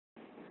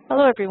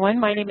Hello, everyone.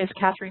 My name is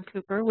Catherine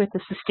Cooper with the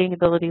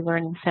Sustainability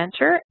Learning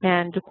Center,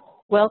 and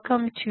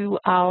welcome to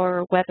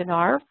our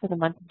webinar for the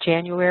month of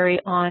January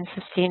on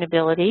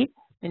sustainability,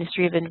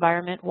 Ministry of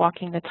Environment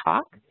Walking the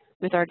Talk,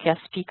 with our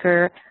guest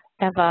speaker,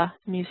 Eva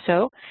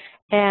Musso.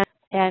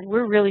 And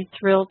we're really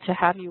thrilled to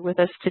have you with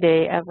us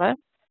today, Eva.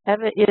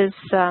 Eva is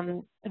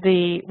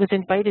was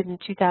invited in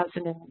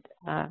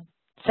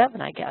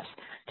 2007, I guess,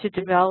 to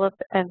develop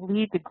and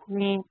lead the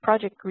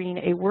Project Green,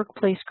 a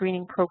workplace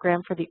greening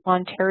program for the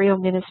Ontario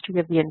Ministry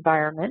of the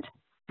Environment,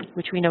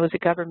 which we know is a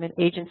government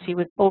agency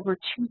with over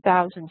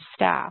 2,000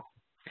 staff.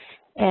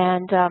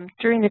 And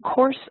during the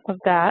course of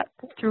that,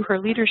 through her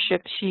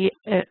leadership, she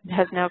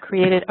has now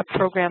created a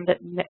program that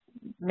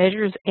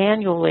measures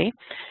annually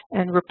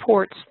and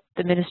reports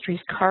the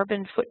ministry's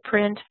carbon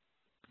footprint,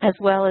 as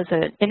well as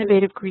an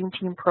innovative green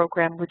team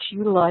program which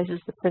utilizes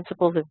the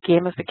principles of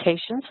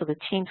gamification, so the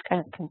teams kind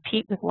of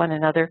compete with one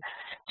another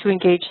to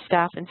engage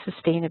staff in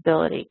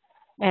sustainability.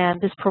 And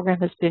this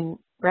program has been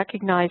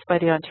recognized by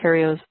the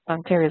Ontario's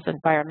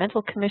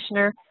Environmental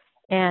Commissioner,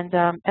 and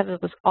Eva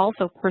was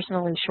also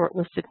personally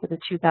shortlisted for the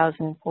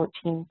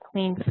 2014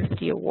 Clean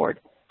 50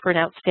 Award for an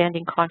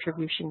outstanding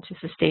contribution to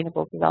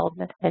sustainable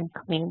development and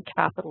clean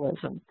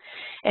capitalism.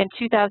 In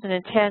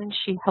 2010,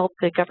 she helped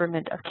the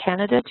Government of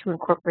Canada to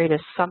incorporate a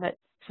summit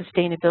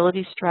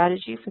sustainability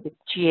strategy for the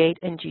G8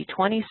 and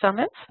G20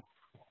 summits.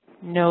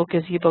 No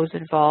gazebos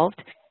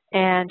involved.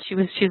 And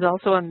she's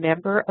also a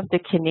member of the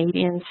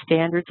Canadian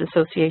Standards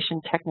Association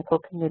Technical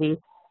Committee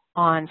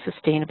on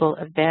Sustainable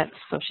Events.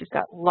 So she's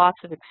got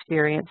lots of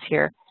experience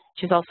here.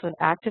 She's also an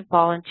active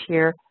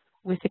volunteer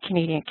with the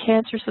Canadian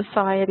Cancer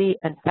Society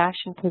and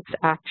Fashion Takes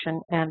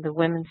Action and the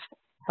Women's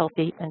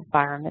Healthy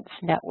Environments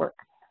Network.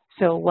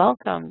 So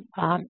welcome,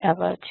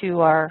 Eva,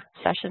 to our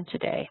session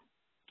today.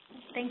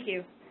 Thank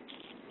you.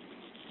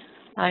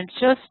 I'm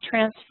just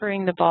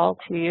transferring the ball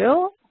to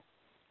you,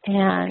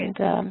 and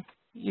okay.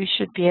 You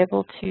should be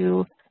able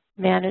to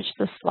manage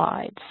the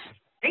slides.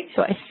 Great.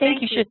 So I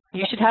think you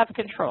should have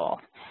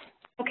control.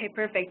 Okay,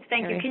 perfect.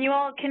 Thank you.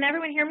 Can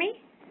everyone hear me?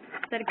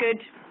 Is that a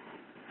good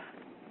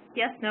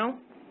yes, no?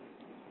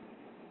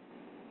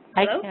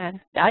 Hello?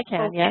 I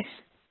can, okay. yes.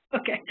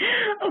 Okay.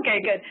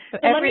 Okay, good.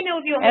 So let me know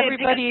if you want me to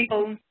pick up the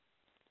phone.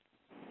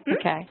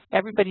 Okay.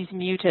 Everybody's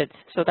muted,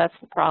 so that's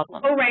the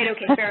problem. Oh, right.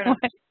 Okay, fair enough.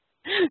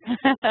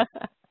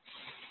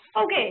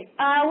 Okay.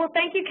 Well,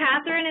 thank you,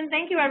 Catherine, and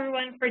thank you,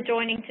 everyone, for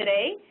joining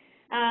today.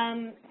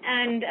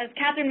 And as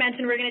Catherine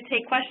mentioned, we're going to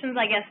take questions,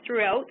 I guess,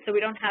 throughout, so we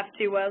don't have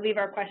to leave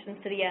our questions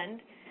to the end.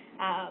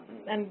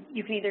 And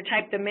you can either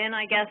type them in,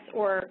 I guess,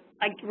 or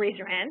raise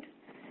your hand.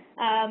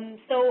 And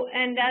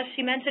as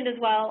she mentioned as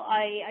well,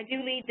 I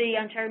do lead the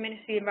Ontario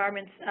Ministry of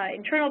Environment's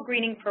internal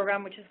greening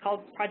program, which is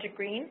called Project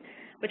Green,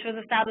 which was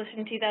established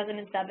in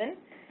 2007.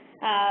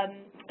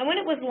 And when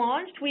it was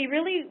launched, we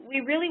really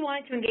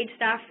wanted to engage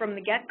staff from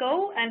the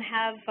get-go and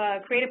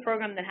have create a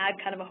program that had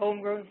kind of a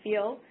homegrown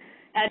feel,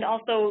 and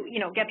also,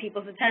 get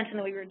people's attention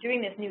that we were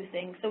doing this new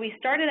thing. So we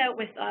started out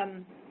with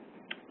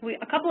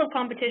a couple of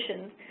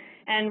competitions,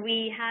 and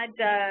we had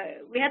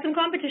some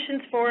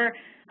competitions for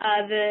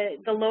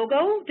the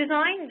logo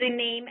design, the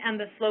name, and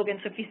the slogan.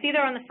 So if you see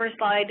there on the first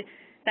slide,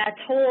 that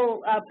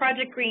whole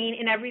Project Green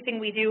in everything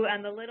we do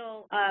and the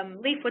little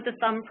leaf with the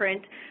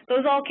thumbprint,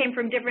 those all came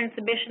from different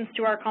submissions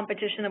to our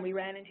competition that we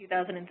ran in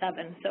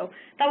 2007. So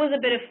that was a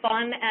bit of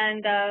fun,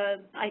 and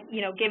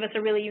gave us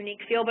a really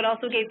unique feel, but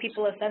also gave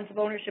people a sense of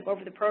ownership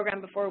over the program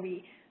before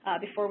we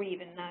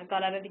even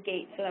got out of the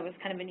gate. So that was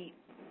kind of a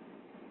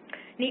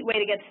neat way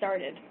to get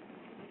started.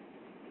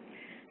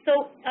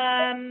 So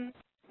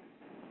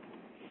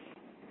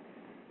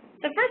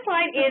the first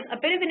slide is a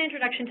bit of an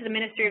introduction to the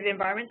Ministry of the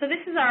Environment. So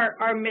this is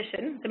our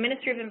mission. The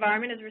Ministry of the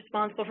Environment is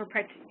responsible for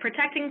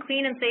protecting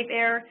clean and safe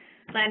air,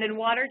 land, and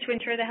water to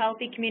ensure the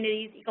healthy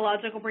communities,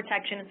 ecological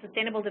protection, and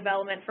sustainable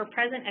development for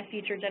present and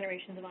future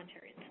generations of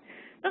Ontarians.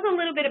 That's a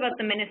little bit about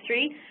the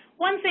ministry.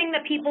 One thing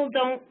that people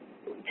don't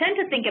tend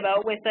to think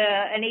about with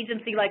an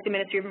agency like the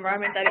Ministry of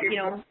Environment that,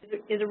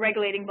 is a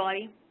regulating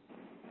body.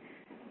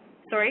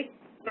 Sorry?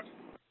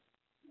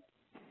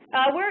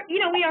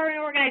 We are an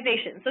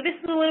organization. So this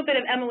is a little bit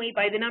of MOE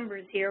by the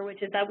numbers here,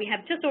 which is that we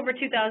have just over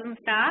 2,000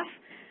 staff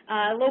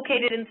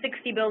located in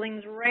 60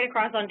 buildings right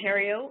across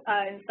Ontario.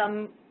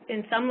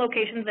 In some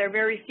locations, there are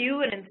very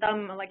few, and in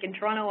some, like in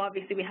Toronto,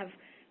 obviously, we have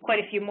quite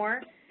a few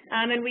more.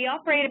 And we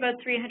operate about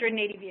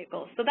 380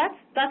 vehicles. So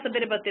that's a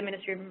bit about the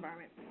Ministry of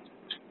Environment.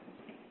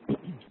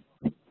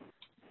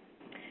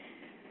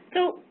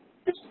 So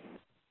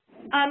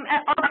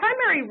our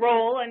primary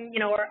role and,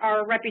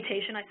 our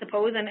reputation, I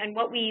suppose, and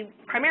what we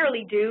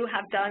primarily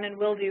have done and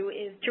will do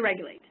is to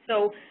regulate.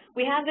 So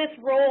we have this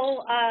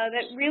role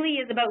that really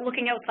is about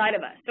looking outside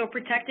of us, so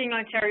protecting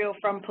Ontario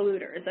from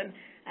polluters and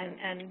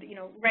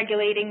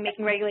regulating,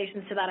 making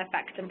regulations to that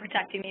effect and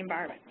protecting the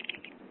environment.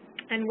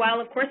 And while,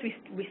 of course,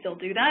 we still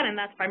do that, and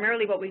that's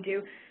primarily what we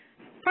do,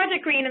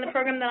 Project Green and the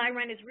program that I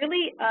run is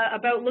really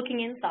about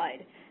looking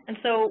inside. And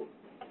so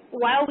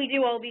while we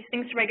do all these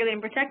things to regulate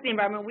and protect the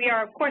environment, we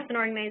are, of course, an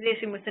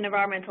organization with an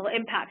environmental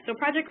impact. So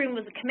Project Green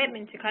was a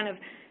commitment to kind of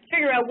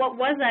figure out what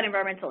was that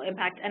environmental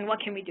impact and what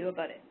can we do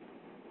about it.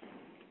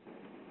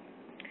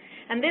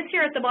 And this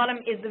here at the bottom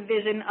is the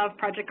vision of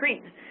Project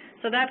Green.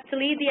 So that's to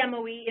lead the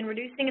MOE in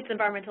reducing its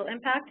environmental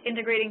impact,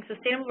 integrating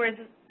sustainable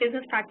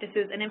business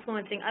practices, and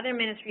influencing other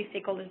ministry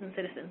stakeholders and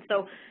citizens.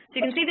 So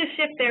you can see the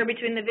shift there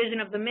between the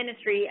vision of the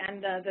ministry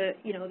and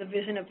the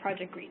vision of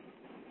Project Green.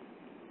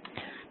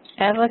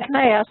 Angela, can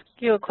I ask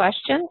you a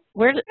question?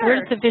 Where did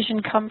the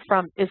vision come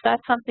from? Is that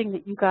something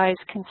that you guys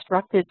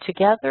constructed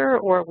together,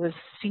 or was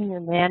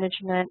senior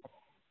management?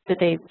 Did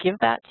they give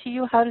that to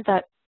you? How did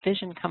that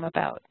vision come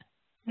about?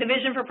 The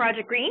vision for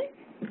Project Green?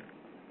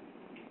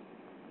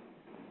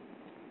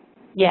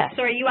 Yes.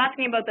 So are you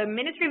asking about the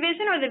ministry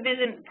vision or the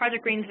vision,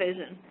 Project Green's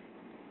vision?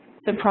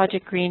 The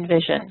Project Green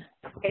vision.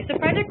 Okay, so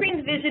Project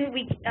Green's vision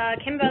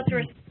came about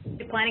through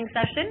a planning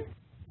session.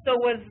 So it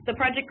was the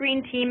Project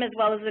Green team as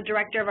well as the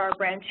director of our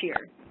branch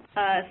here.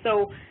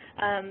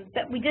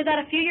 We did that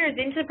a few years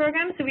into the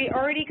program, so we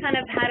already kind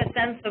of had a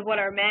sense of what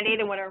our mandate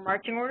and what our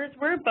marching orders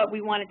were, but we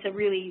wanted to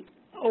really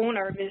own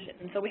our vision.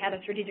 And so we had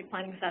a strategic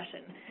planning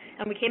session.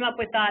 And we came up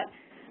with that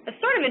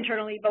sort of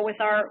internally, but with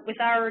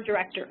our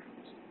director.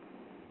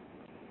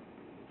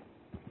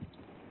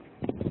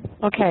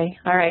 Okay,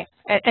 all right.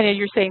 And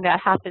you're saying that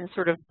happened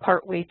sort of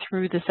partway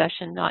through the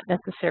session, not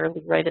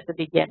necessarily right at the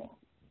beginning.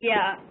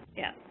 Yeah,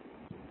 yeah.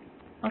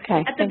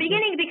 Okay. At the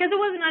beginning, because it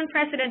was an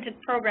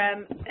unprecedented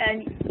program,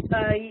 and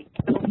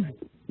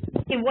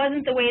it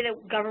wasn't the way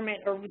that government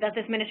or that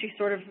this ministry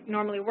sort of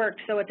normally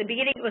worked. So at the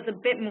beginning, it was a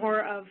bit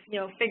more of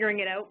figuring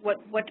it out, what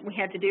we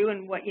had to do,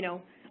 and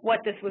what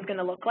this was going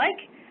to look like.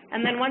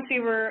 And then once we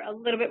were a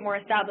little bit more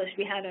established,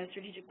 we had a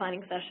strategic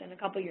planning session a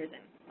couple years in.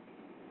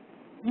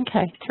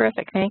 Okay,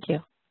 terrific. Thank you.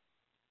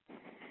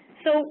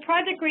 So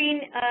Project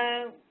Green,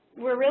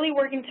 we're really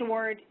working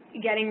toward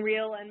getting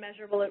real and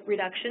measurable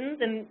reductions,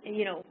 and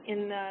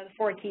in the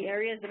 4 key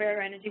areas of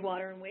air, energy,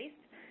 water, and waste,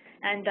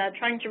 and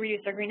trying to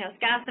reduce our greenhouse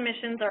gas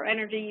emissions, our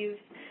energy use,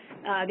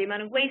 the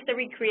amount of waste that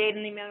we create,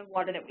 and the amount of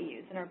water that we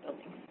use in our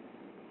buildings.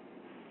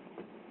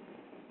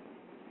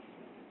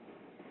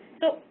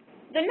 So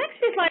the next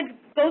few slides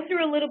go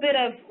through a little bit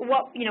of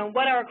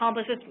what our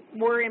accomplishments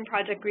were in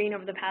Project Green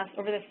over the past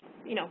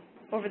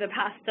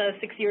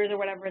 6 years or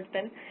whatever it's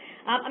been.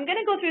 I'm going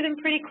to go through them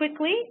pretty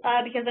quickly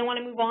because I want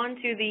to move on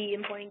to the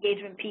employee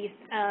engagement piece.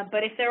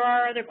 But if there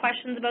are other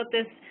questions about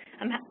this,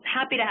 I'm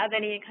happy to have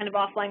any kind of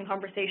offline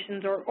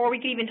conversations, or we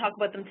can even talk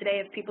about them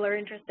today if people are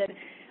interested.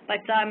 But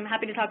I'm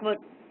happy to talk about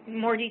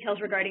more details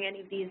regarding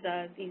any of these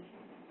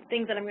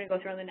things that I'm going to go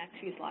through on the next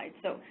few slides.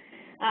 So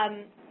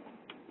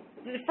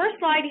the first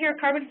slide here,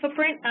 carbon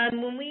footprint.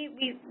 When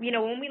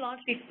we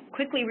launched, we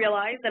quickly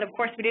realized that, of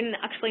course, we didn't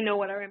actually know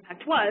what our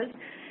impact was.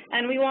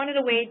 And we wanted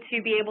a way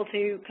to be able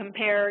to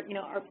compare,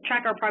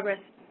 track our progress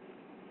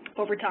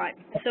over time.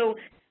 So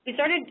we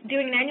started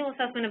doing an annual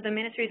assessment of the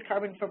ministry's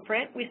carbon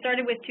footprint. We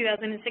started with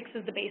 2006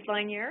 as the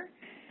baseline year.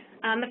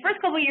 The first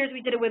couple of years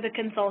we did it with a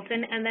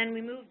consultant, and then we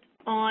moved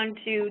on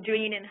to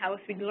doing it in-house.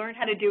 We learned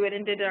how to do it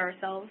and did it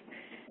ourselves.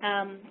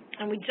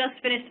 And we just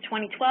finished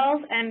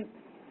 2012, and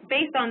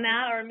based on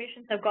that, our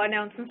emissions have gone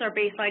down since our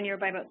baseline year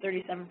by about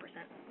 37%.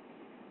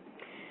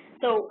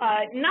 So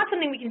not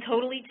something we can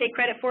totally take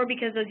credit for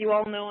because, as you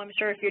all know, I'm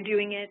sure if you're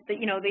doing it,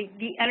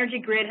 the energy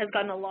grid has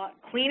gotten a lot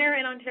cleaner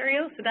in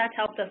Ontario, so that's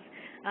helped us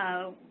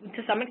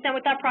to some extent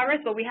with that progress,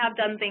 but we have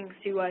done things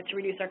to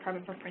reduce our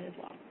carbon footprint as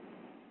well.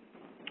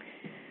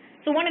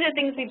 So one of the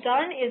things we've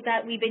done is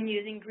that we've been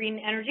using green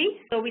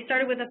energy. So we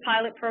started with a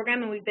pilot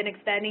program, and we've been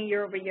expanding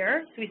year over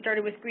year. So we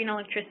started with green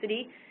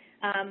electricity,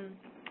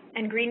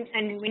 and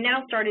we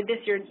now started this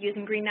year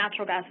using green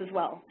natural gas as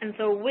well. And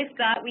so with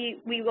that, we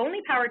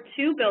only power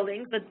 2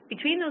 buildings, but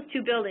between those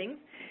 2 buildings,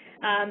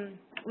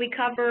 we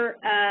cover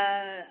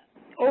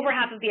over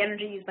half of the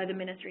energy used by the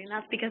ministry, and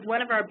that's because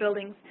one of our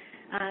buildings,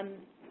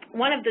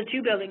 one of the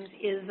 2 buildings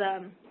is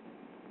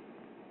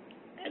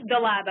the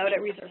lab out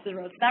at Resources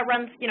Road. So that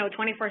runs,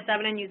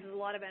 24/7 and uses a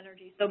lot of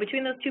energy. So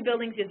between those 2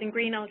 buildings using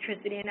green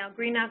electricity and now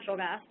green natural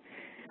gas,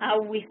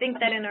 we think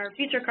that in our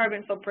future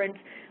carbon footprint,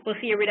 we'll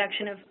see a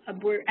reduction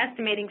of we're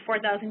estimating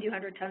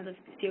 4,200 tons of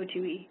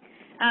CO2e.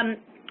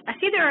 I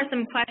see there are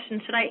some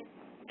questions. Should I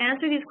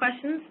answer these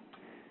questions?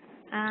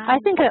 I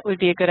think that would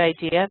be a good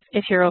idea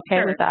if you're okay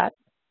Sure. with that.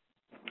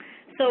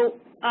 So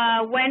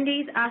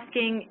Wendy's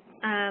asking,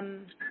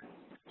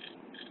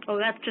 oh,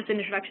 that's just an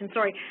introduction,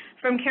 sorry,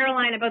 from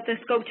Caroline about the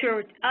Scope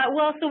 2.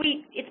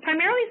 It's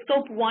primarily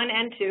Scope 1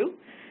 and 2.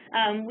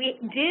 We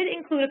did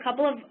include a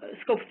couple of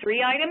Scope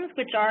 3 items,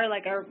 which are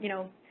like our,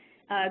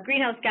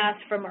 greenhouse gas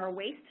from our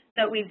waste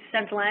that we've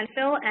sent to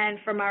landfill and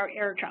from our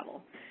air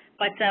travel.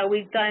 But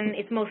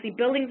it's mostly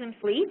buildings and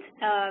fleet,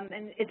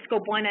 and it's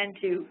Scope 1 and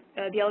 2,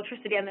 the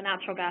electricity and the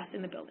natural gas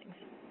in the buildings,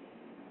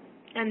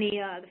 and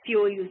the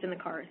fuel used in the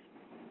cars.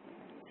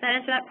 Does that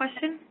answer that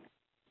question?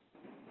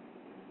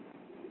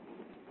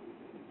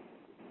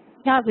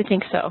 Yeah, I would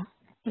think so.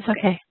 It's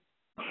okay.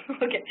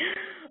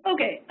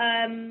 Okay.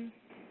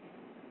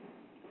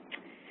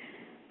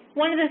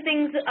 one of the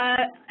things,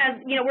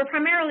 as you know, we're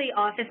primarily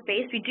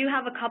office-based. We do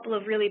have a couple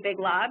of really big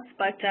labs,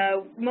 but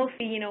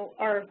mostly, you know,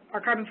 our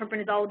carbon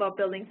footprint is all about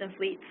buildings and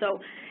fleet.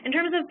 So in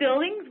terms of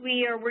buildings,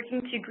 we are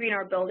working to green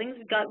our buildings.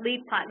 We've got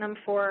LEED Platinum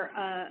for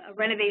a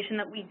renovation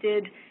that we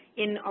did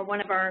in one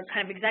of our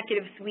kind of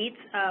executive suites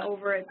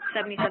over at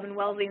 77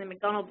 Wellesley in the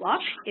McDonald Block,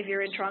 if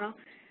you're in Toronto.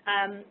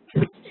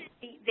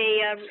 They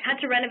had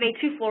to renovate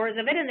 2 floors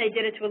of it, and they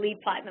did it to a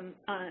LEED Platinum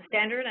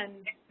standard, and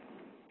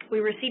we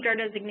received our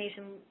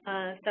designation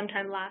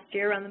sometime last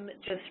year, around the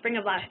spring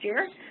of last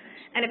year.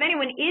 And if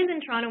anyone is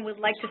in Toronto and would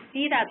like to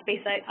see that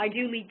space, I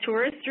do lead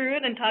tours through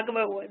it and talk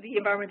about what the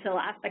environmental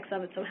aspects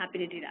of it, so I'm happy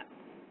to do that.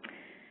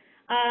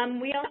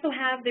 We also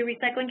have the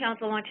Recycling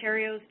Council of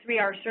Ontario's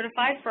 3R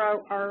certified for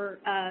our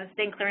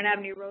St. Clair and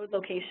Avenue Road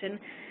location.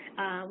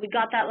 We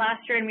got that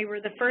last year, and we were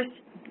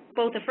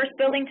both the first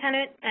building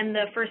tenant and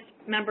the first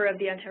member of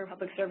the Ontario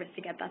Public Service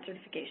to get that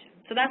certification.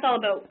 So that's all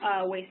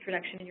about waste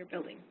reduction in your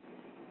building.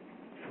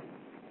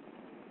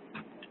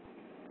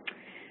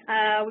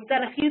 We've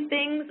done a few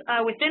things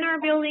within our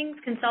buildings,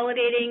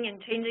 consolidating and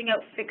changing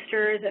out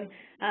fixtures, and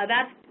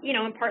that's, you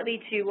know,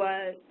 partly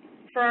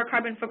for our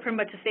carbon footprint,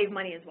 but to save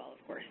money as well,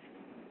 of course.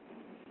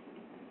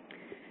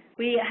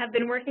 We have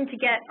been working to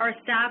get our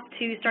staff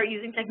to start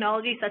using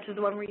technology such as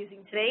the one we're using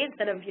today.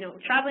 Instead of, you know,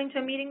 traveling to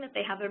a meeting, that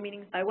they have their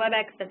meetings by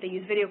WebEx, that they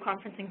use video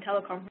conferencing,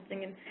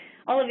 teleconferencing, and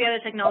all of the other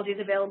technologies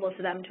available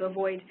to them to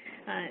avoid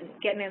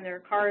getting in their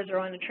cars or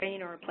on a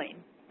train or a plane.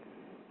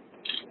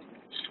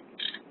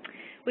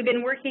 We've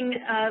been working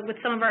with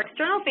some of our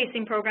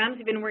external-facing programs.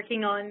 We've been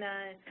working on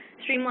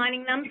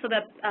streamlining them so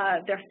that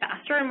they're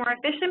faster and more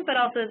efficient, but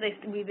also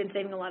we've been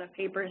saving a lot of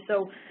paper.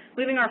 So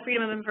moving our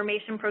Freedom of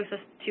Information process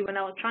to an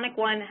electronic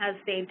one has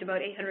saved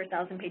about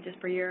 800,000 pages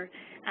per year,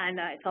 and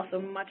it's also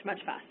much, much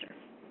faster.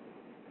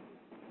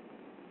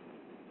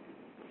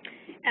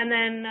 And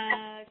then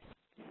I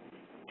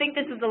think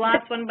this is the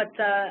last one, but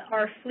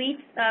our fleet,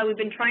 we've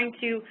been trying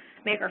to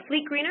make our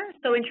fleet greener,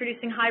 so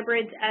introducing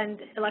hybrids and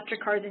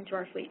electric cars into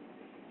our fleet.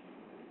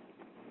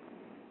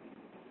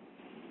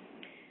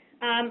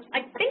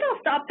 I think I'll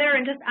stop there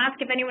and just ask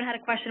if anyone had a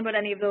question about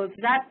any of those.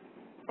 Is that,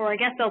 or I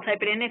guess they'll type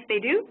it in if they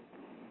do.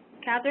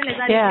 Catherine, is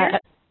that clear?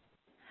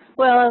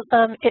 Well,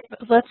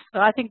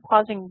 I think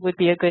pausing would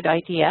be a good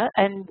idea.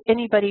 And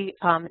anybody,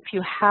 if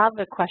you have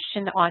a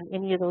question on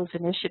any of those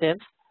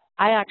initiatives,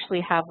 I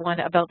actually have one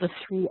about the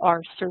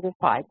 3R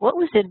certified. What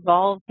was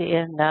involved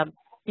in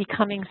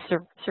becoming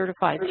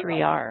certified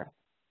 3R?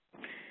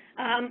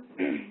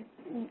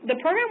 The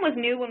program was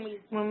new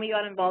when we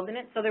got involved in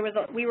it. So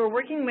we were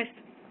working with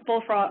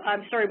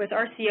with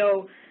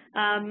RCO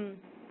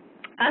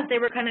as they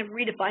were kind of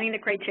redefining the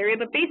criteria.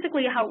 But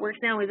basically how it works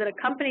now is that a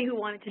company who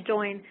wanted to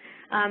join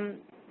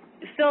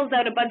fills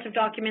out a bunch of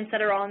documents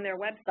that are on their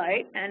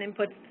website and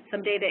inputs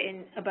some data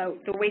in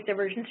about the waste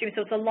diversion stream.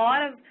 So it's a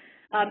lot of,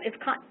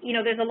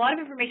 there's a lot of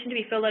information to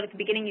be filled out at the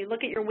beginning. You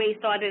look at your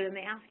waste audit and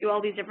they ask you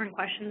all these different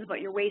questions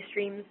about your waste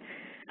streams,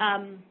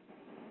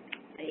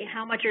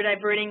 how much you're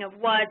diverting of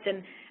what,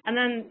 and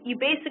then you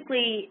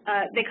basically,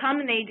 they come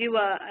and they do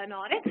an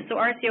audit. So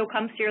RCO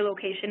comes to your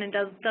location and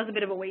does a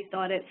bit of a waste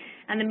audit.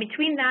 And then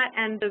between that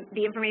and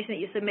the information that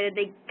you submitted,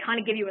 they kind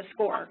of give you a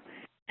score.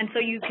 And so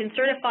you can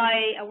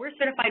certify, we're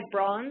certified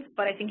bronze,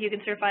 but I think you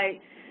can certify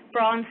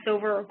bronze,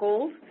 silver, or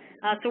gold.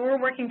 So we're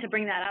working to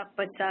bring that up.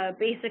 But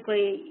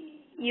basically,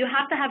 you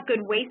have to have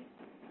good waste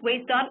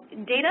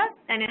data,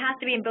 and it has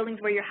to be in buildings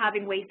where you're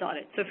having waste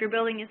audits. So if your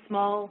building is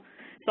small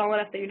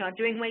enough that you're not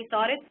doing waste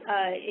audits,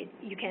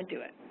 you can't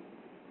do it.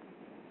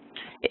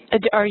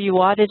 Are you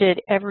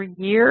audited every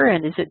year,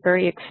 and is it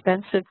very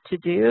expensive to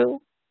do?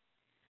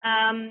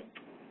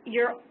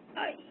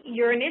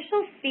 Your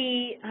initial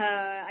fee,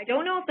 I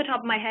don't know off the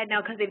top of my head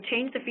now because they've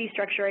changed the fee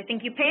structure. I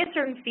think you pay a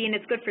certain fee and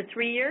it's good for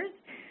 3 years.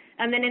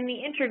 And then in the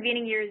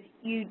intervening years,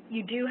 you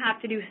do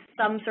have to do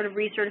some sort of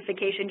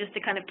recertification just to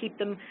kind of keep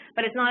them,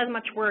 but it's not as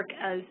much work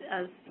as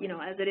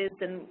it is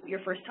in your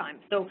first time.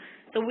 So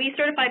we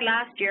certified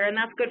last year, and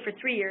that's good for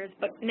 3 years.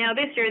 But now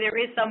this year, there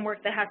is some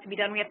work that has to be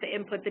done. We have to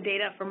input the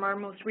data from our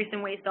most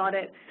recent waste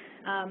audit.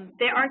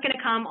 They aren't going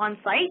to come on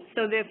site,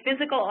 so the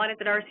physical audit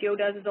that RCO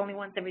does is only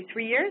once every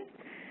 3 years.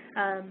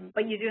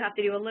 But you do have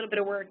to do a little bit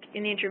of work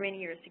in the intervening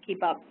years to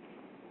keep up.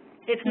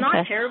 It's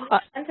not terribly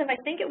expensive.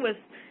 I think it was.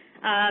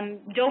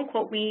 Don't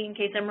quote me in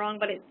case I'm wrong,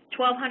 but it's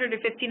 $1,200 to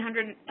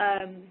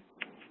 $1,500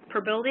 per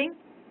building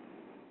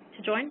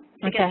to join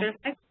to get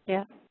certified.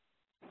 Yeah.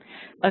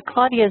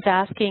 Claudia is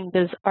asking,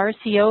 does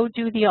RCO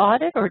do the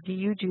audit or do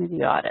you do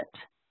the audit?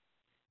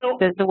 So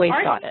the waste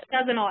RCO audit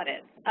does an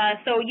audit.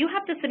 So you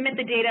have to submit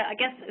the data. I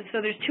guess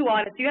so. There's 2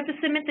 audits. You have to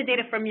submit the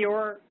data from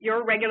your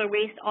regular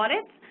waste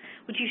audits,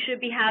 which you should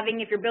be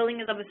having if your building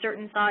is of a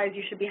certain size.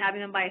 You should be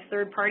having them by a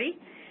third party.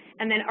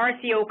 And then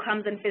RCO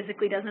comes and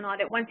physically does an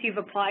audit once you've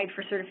applied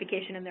for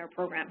certification in their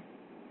program.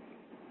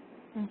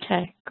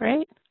 Okay,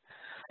 great.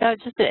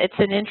 It's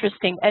an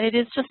interesting, and it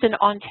is just an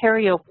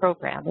Ontario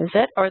program, is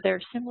it? Are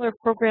there similar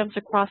programs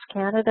across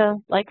Canada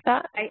like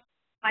that?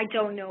 I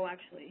don't know,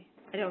 actually.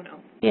 I don't know.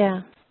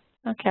 Yeah,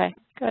 okay,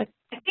 good.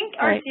 I think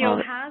Right, RCO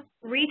well, has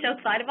reach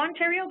outside of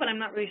Ontario, but I'm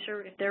not really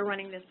sure if they're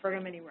running this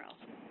program anywhere else.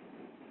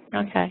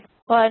 okay.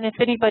 Well, and if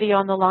anybody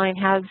on the line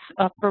has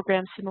a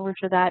program similar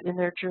to that in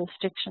their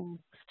jurisdiction,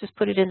 just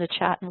put it in the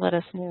chat and let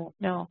us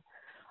know.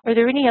 Are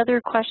there any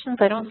other questions?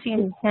 I don't see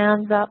any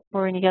hands up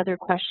or any other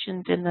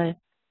questions in the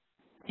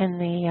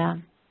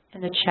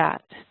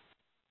chat.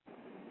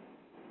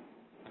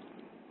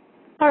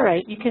 All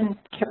right, you can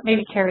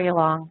maybe carry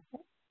along.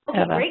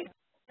 Okay, Eva. great.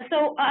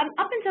 So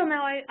up until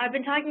now, I've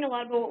been talking a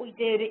lot about what we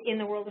did in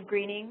the world of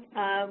greening.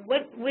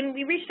 When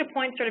we reached a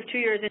point sort of 2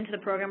 years into the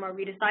program where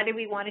we decided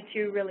we wanted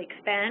to really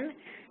expand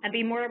and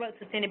be more about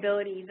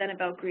sustainability than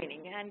about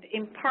greening. And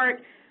in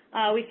part,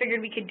 we figured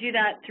we could do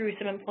that through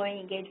some employee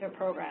engagement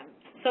programs.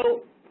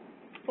 So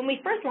when we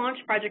first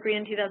launched Project Green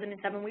in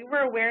 2007, we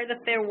were aware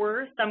that there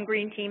were some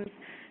green teams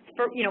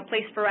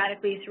placed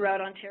sporadically throughout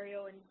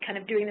Ontario and kind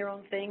of doing their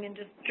own thing and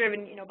just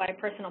driven, by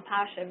personal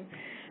passion.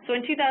 So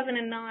in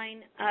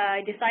 2009,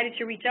 I decided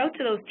to reach out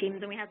to those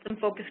teams, and we had some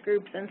focus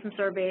groups and some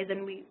surveys,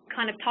 and we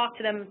kind of talked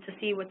to them to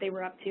see what they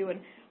were up to and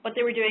what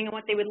they were doing and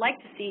what they would like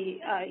to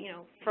see,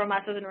 from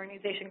us as an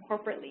organization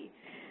corporately.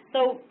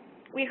 So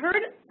we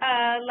heard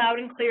loud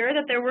and clear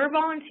that there were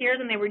volunteers,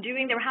 and they were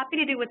happy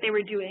to do what they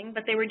were doing,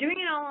 but they were doing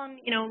it all on,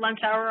 lunch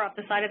hour off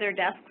the side of their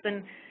desks.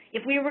 And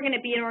if we were going to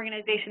be an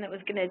organization that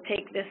was going to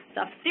take this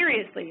stuff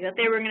seriously, that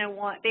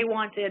they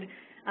wanted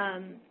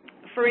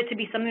for it to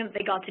be something that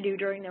they got to do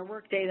during their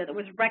workday, that it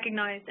was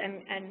recognized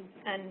and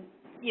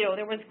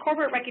there was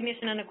corporate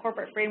recognition and a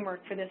corporate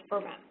framework for this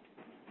program.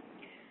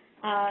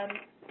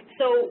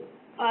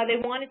 They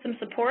wanted some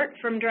support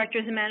from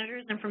directors and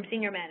managers and from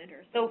senior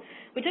managers. So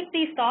we took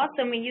these thoughts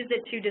and we used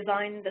it to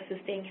design the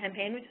Sustain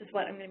campaign, which is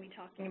what I'm going to be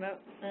talking about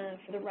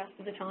for the rest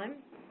of the time.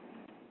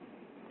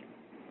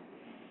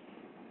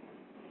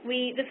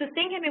 The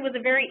Sustain campaign was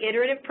a very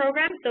iterative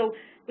program, so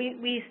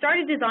we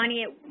started designing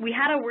it. We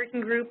had a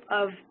working group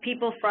of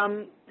people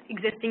from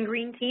existing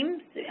green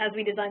teams as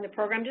we designed the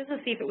program just to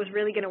see if it was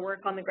really going to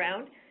work on the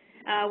ground.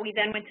 We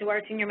then went to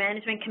our senior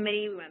management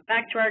committee. We went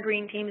back to our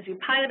green teams. We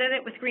piloted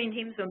it with green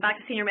teams. We went back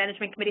to senior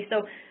management committee.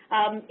 So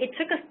it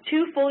took us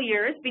 2 full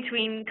years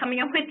between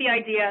coming up with the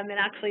idea and then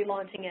actually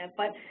launching it.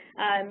 But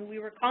we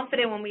were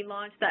confident when we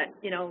launched that,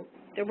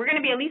 there were going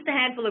to be at least a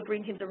handful of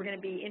green teams that were going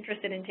to be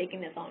interested in taking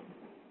this on.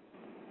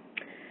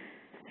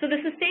 So the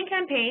Sustain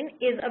campaign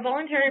is a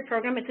voluntary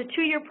program. It's a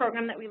 2-year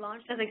program that we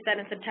launched, as I said,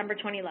 in September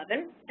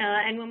 2011.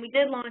 And when we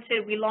did launch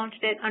it, we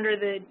launched it under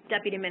the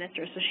Deputy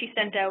Minister. So she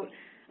sent out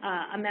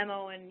a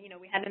memo, and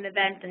we had an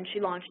event, and she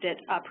launched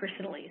it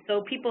personally.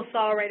 So people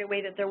saw right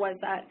away that there was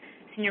that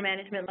senior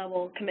management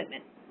level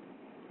commitment.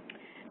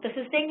 The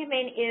Sustain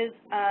campaign is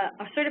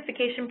a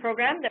certification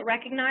program that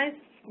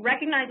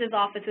recognizes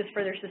offices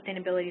for their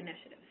sustainability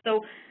initiatives.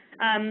 So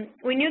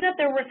we knew that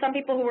there were some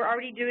people who were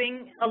already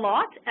doing a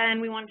lot,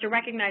 and we wanted to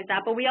recognize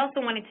that, but we also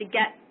wanted to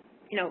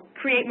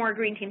create more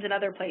green teams in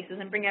other places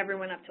and bring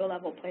everyone up to a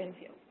level playing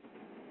field.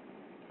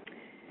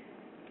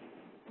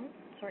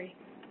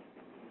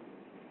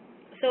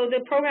 So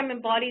the program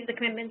embodies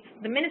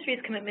the ministry's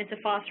commitment to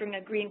fostering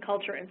a green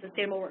culture and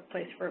sustainable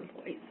workplace for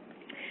employees.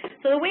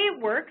 So the way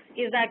it works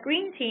is that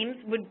green teams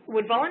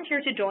would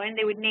volunteer to join.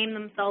 They would name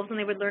themselves, and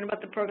they would learn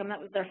about the program. That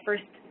was their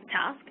first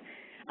task.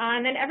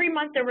 And then every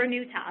month there were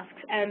new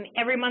tasks, and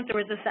every month there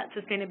was a set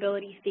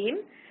sustainability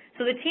theme.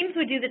 So the teams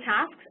would do the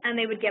tasks, and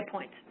they would get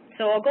points.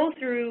 So I'll go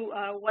through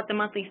what the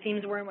monthly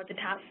themes were and what the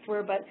tasks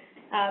were, but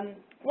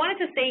wanted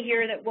to say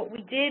here that what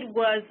we did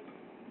was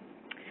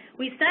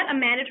we set a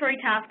mandatory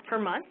task per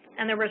month,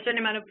 and there were a certain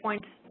amount of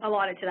points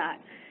allotted to that.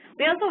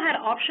 We also had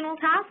optional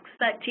tasks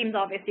that teams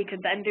obviously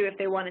could then do if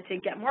they wanted to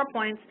get more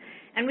points,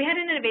 and we had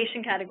an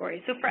innovation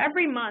category. So for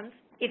every month,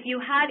 if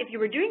you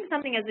were doing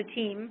something as a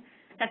team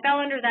that fell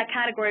under that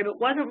category but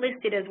wasn't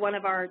listed as one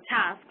of our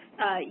tasks,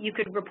 you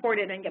could report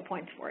it and get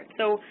points for it.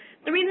 So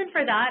the reason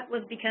for that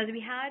was because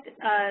we had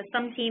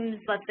some teams,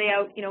 let's say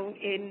out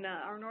in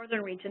our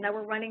northern region, that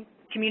were running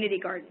community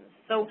gardens.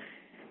 So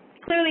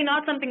clearly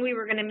not something we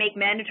were going to make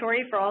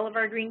mandatory for all of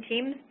our green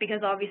teams,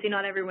 because obviously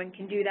not everyone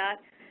can do that.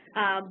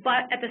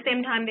 But at the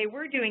same time, they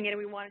were doing it, and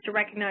we wanted to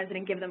recognize it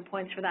and give them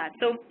points for that.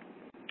 So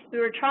we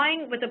were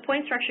trying with the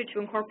point structure to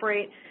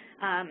incorporate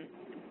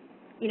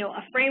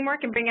a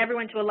framework and bring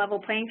everyone to a level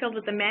playing field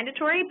with the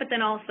mandatory, but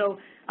then also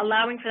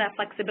allowing for that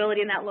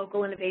flexibility and that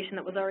local innovation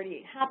that was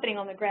already happening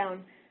on the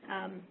ground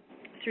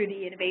through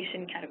the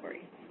innovation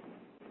category.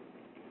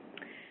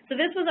 So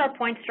this was our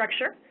point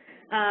structure.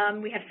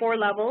 We had 4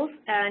 levels,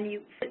 and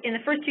in the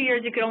first 2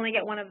 years you could only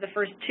get one of the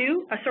first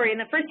 2. In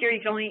the first year you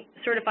could only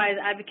certify as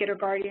advocate or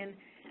guardian,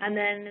 and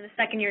then in the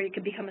second year you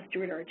could become a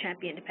steward or a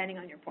champion depending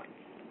on your points.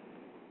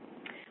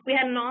 We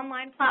had an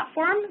online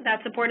platform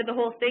that supported the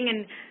whole thing,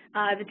 and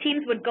the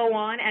teams would go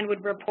on and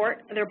would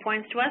report their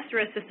points to us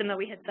through a system that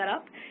we had set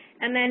up.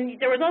 And then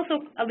there was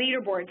also a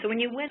leaderboard. So when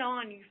you went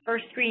on your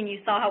first screen, you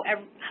saw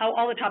how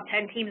all the top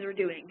 10 teams were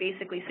doing,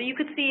 basically. So you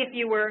could see if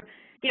you were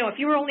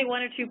only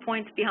 1 or 2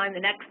 points behind the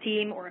next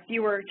team, or if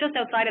you were just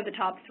outside of the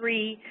top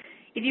 3.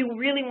 if you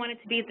really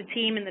wanted to be at the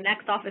team in the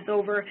next office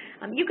over,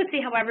 you could see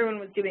how everyone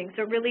was doing.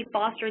 So it really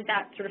fostered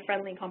that sort of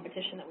friendly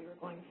competition that we were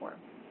going for.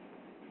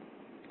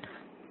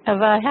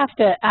 I have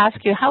to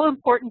ask you, how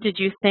important did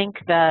you think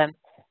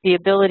the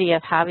ability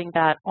of having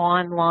that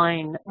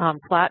online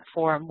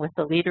platform with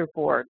the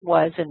leaderboard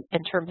was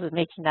in terms of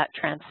making that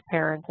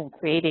transparent and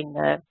creating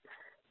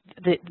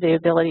the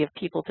ability of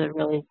people to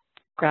really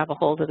grab a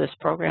hold of this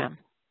program?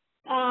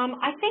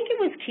 I think it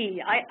was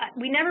key.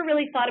 We never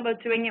really thought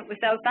about doing it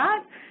without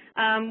that.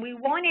 We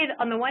wanted,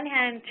 on the one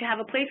hand, to have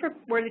a place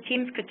where the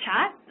teams could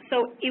chat.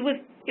 So it was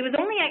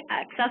only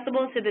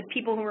accessible to the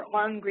people who were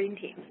on green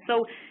teams.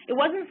 So it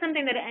wasn't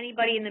something that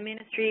anybody in the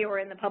ministry or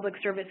in the public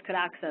service could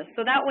access.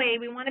 So that way,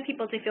 we wanted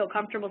people to feel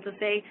comfortable to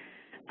say,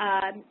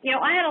 you know,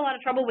 I had a lot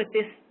of trouble with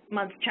this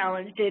month's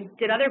challenge.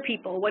 Did other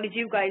people? What did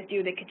you guys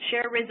do? They could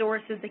share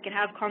resources, they could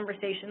have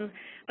conversations,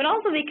 but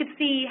also they could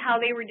see how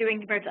they were doing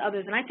compared to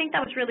others. And I think that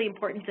was really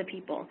important to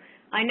people.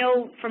 I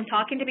know from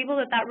talking to people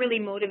that really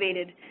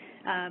motivated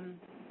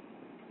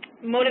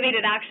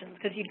actions,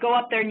 because you'd go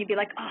up there and you'd be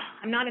like, oh,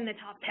 I'm not in the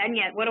top 10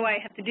 yet. What do I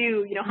have to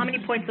do? You know, how many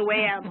points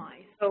away am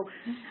I? So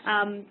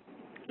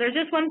there's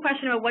just one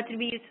question about what did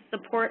we use to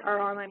support our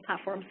online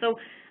platform. So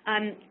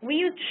we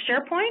used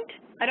SharePoint.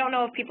 I don't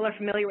know if people are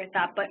familiar with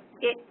that, but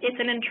it's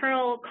an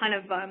internal kind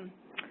of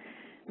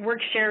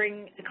work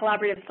sharing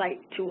collaborative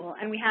site tool,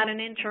 and we had an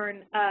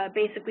intern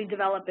basically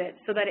develop it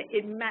so that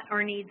it met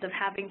our needs of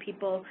having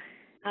people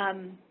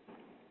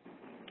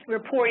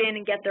report in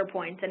and get their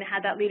points, and it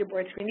had that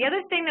leaderboard screen. The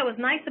other thing that was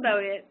nice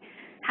about it,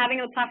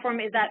 having a platform,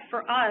 is that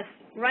for us,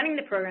 running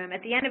the program,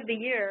 at the end of the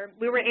year,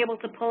 we were able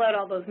to pull out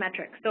all those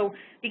metrics. So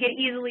we could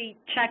easily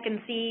check and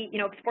see, you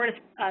know, export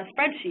a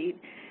spreadsheet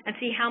and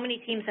see how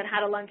many teams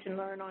had a lunch and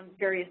learn on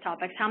various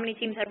topics, how many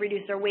teams had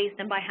reduced their waste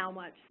and by how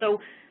much.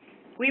 So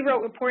we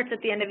wrote reports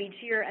at the end of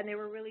each year, and they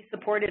were really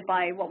supported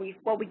by what we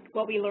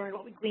learned,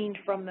 what we gleaned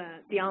from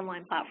the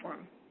online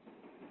platform.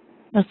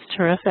 That's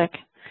terrific.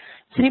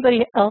 Does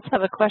anybody else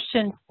have a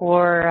question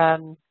for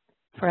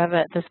Eva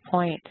at this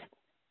point?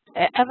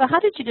 Eva, how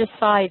did you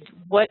decide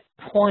what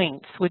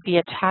points would be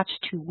attached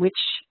to which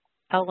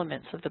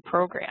elements of the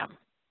program?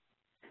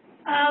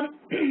 I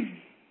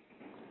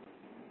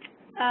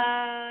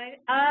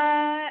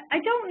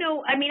don't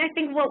know. I mean, I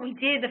think what we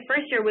did the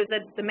first year was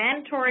that the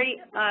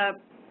mandatory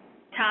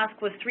task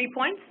was 3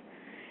 points,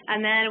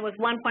 and then it was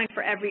 1 point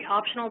for every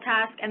optional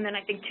task, and then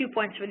I think 2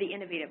 points for the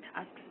innovative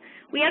tasks.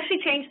 We actually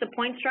changed the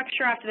point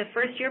structure after the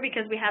first year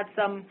because we had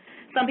some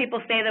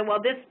people say that,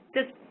 well, this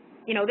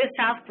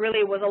task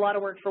really was a lot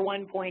of work for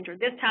 1 point, or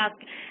this task,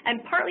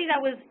 and partly that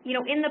was, you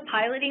know, in the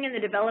piloting and the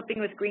developing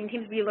with green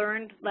teams, we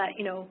learned that,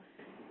 you know,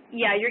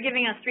 yeah, you're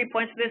giving us 3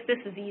 points for this, this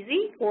is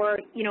easy, or,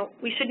 you know,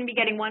 we shouldn't be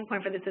getting 1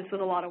 point for this, this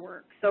was a lot of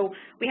work. So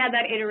we had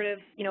that iterative,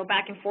 you know,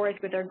 back and forth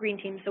with our green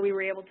teams, so we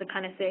were able to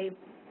kind of say,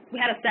 we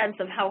had a sense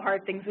of how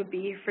hard things would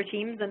be for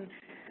teams, and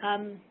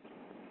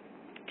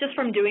just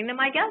from doing them,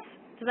 I guess.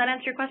 Does that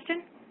answer your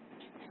question?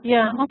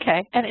 Yeah,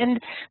 okay. And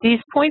these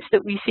points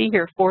that we see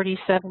here, 40,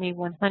 70,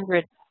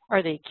 100,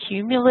 are they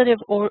cumulative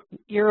or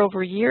year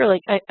over year?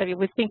 Like, I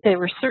would think there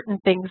were certain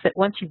things that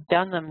once you've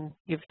done them,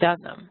 you've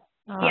done them.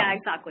 Yeah,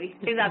 exactly.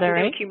 Exactly.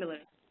 Right? They're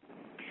cumulative.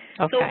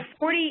 Okay. So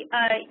 40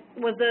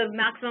 was the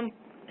maximum,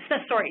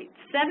 sorry,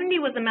 70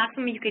 was the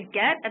maximum you could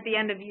get at the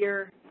end of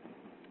year.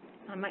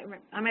 I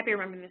might be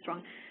remembering this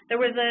wrong. There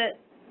was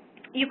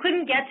you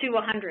couldn't get to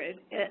 100,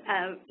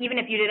 even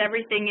if you did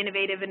everything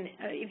innovative, and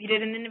if you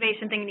did an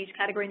innovation thing in each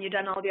category and you'd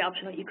done all the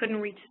optional, you couldn't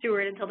reach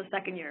Steward until the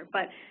second year.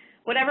 But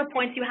whatever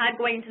points you had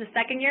going into the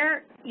second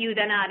year, you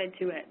then added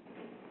to it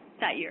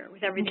that year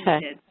with everything you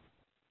did.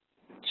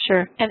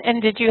 Sure.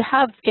 And did you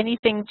have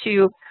anything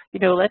to, you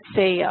know, let's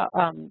say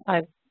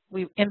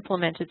we've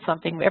implemented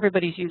something,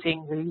 everybody's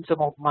using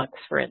reusable mugs,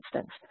 for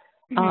instance.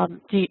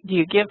 Do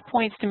you give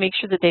points to make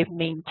sure that they've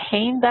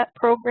maintained that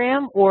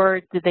program,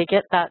 or did they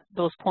get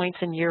those points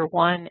in year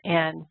 1,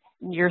 and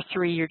in year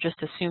 3 you're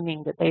just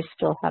assuming that they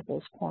still have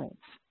those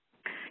points?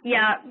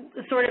 Yeah,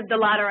 sort of the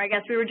latter, I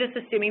guess. We were just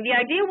assuming. The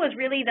idea was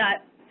really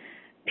that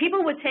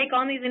people would take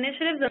on these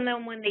initiatives, and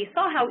then when they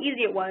saw how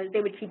easy it was, they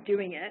would keep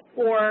doing it.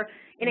 Or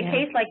in a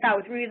case like that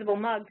with reusable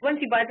mugs, once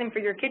you buy them for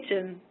your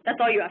kitchen, that's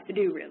all you have to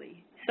do,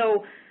 really.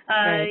 So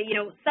you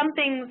know, some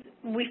things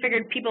we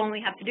figured people only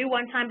have to do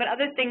one time, but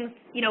other things,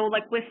 you know,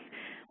 like with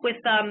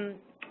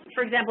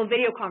for example,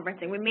 video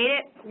conferencing, we made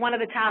it, one of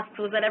the tasks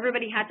was that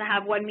everybody had to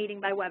have one meeting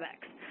by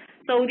WebEx.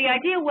 So the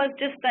idea was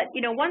just that,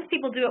 you know, once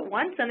people do it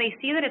once and they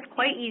see that it's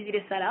quite easy to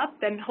set up,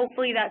 then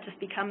hopefully that just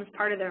becomes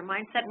part of their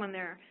mindset when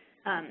they're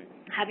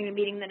having a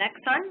meeting the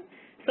next time.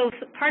 So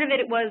part of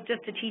it was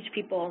just to teach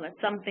people that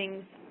some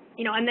things,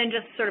 you know, and then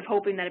just sort of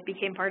hoping that it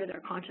became part of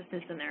their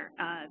consciousness and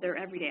their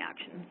everyday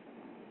actions.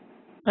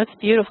 That's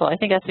beautiful. I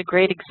think that's a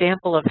great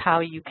example of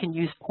how you can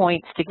use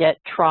points to get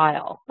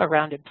trial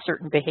around a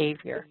certain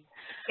behavior.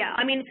 Yeah,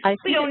 I mean,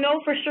 we don't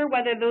know for sure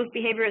whether those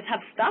behaviors have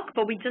stuck,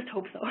 but we just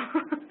hope so.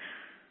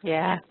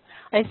 Yeah.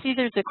 I see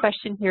there's a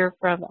question here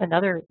from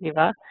another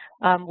Eva.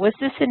 Was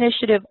this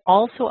initiative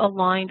also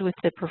aligned with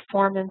the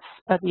performance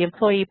of the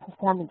employee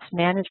performance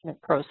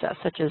management process,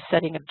 such as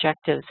setting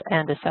objectives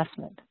and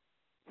assessment?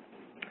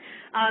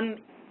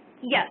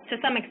 Yes, to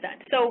some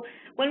extent. So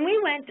when we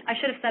went, I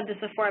should have said this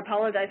before, I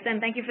apologize,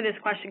 and thank you for this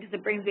question because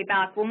it brings me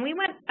back. When we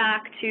went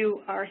back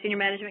to our senior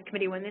management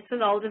committee when this was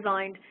all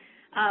designed,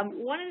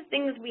 one of the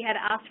things we had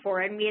asked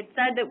for, and we had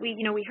said that we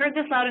heard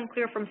this loud and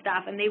clear from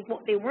staff, and they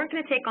weren't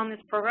going to take on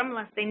this program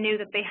unless they knew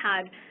that they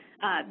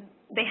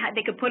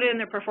could put it in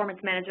their performance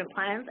management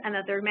plans, and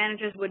that their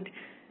managers would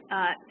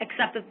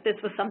accept that this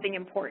was something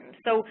important.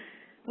 So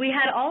we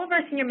had all of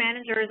our senior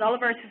managers, all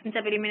of our assistant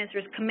deputy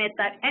ministers commit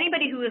that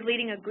anybody who was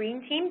leading a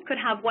green team could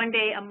have 1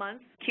 day a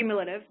month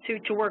cumulative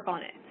to work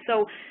on it.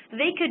 So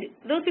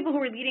those people who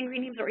were leading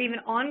green teams or even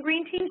on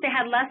green teams, they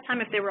had less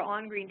time if they were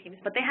on green teams,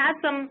 but they had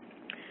some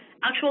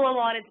actual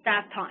allotted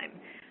staff time.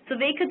 So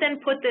they could then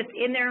put this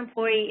in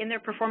their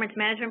performance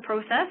management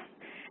process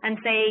and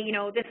say,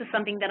 this is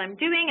something that I'm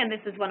doing and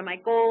this is one of my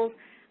goals.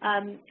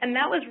 And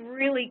that was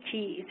really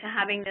key to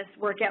having this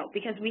work out,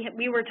 because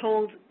we were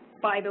told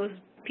by those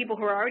people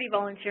who are already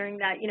volunteering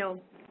that,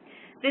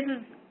 this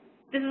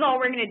is all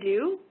we're going to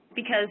do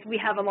because we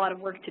have a lot of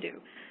work to do.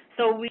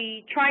 So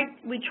we tried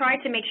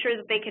to make sure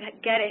that they could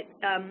get it,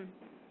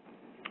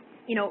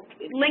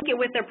 link it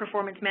with their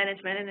performance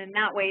management, and in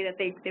that way that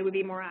they would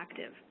be more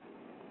active.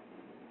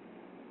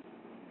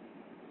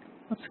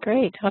 That's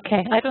great.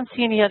 Okay, I don't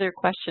see any other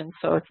questions,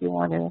 so if you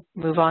want to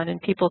move on,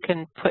 and people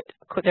can put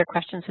their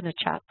questions in the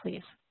chat,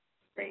 please.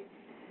 Great.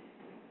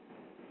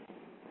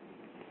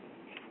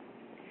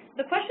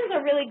 The questions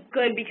are really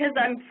good because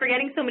I'm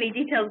forgetting so many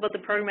details about the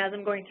program as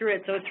I'm going through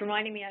it, so it's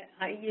reminding me,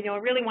 I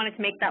really wanted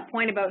to make that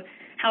point about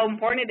how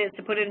important it is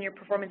to put it in your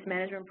performance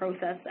management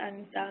process,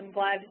 and I'm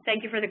glad.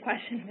 Thank you for the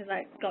question because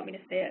that got me to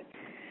say it.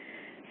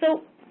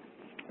 So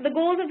the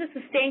goals of the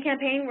SUSTAIN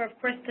campaign were, of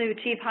course, to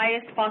achieve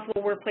highest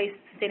possible workplace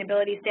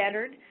sustainability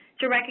standard,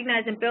 to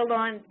recognize and build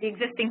on the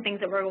existing things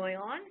that were going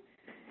on,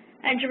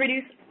 and to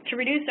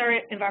reduce our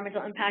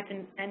environmental impact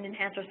and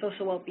enhance our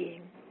social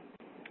well-being.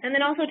 And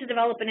then also to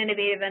develop an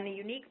innovative and a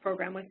unique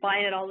program with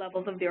buy-in at all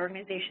levels of the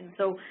organization.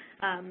 So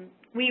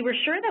we were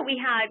sure that we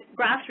had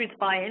grassroots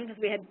buy-in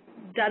because we had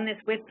done this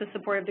with the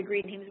support of the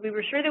green teams. We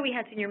were sure that we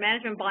had senior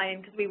management buy-in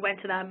because we went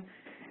to them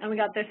and we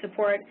got their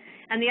support.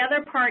 And the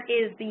other part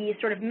is the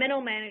sort of middle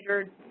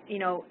manager,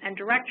 and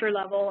director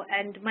level.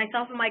 And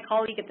myself and my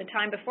colleague at the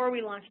time, before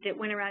we launched it,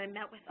 went around and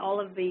met with all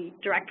of the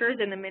directors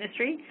in the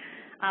ministry,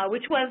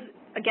 which was,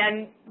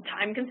 again,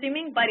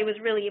 time-consuming, but it was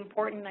really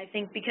important, I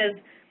think, because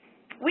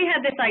we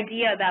had this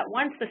idea that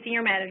once the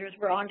senior managers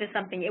were onto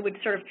something, it would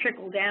sort of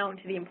trickle down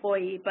to the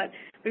employee, but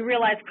we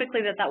realized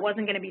quickly that that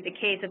wasn't going to be the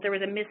case, that there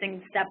was a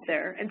missing step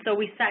there. And so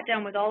we sat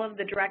down with all of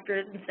the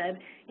directors and said,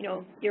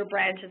 your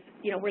branch is,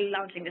 we're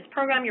launching this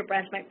program, your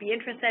branch might be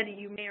interested,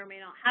 you may or may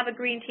not have a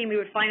green team. We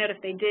would find out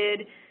if they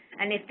did,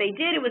 and if they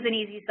did, it was an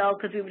easy sell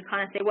because we would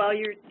kind of say, well,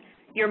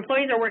 your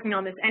employees are working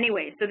on this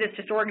anyway, so this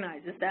just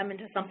organizes them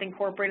into something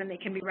corporate and they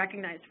can be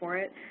recognized for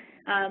it.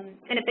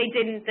 And if they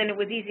didn't, then it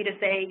was easy to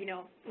say,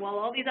 well,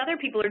 all these other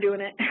people are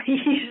doing it. You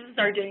should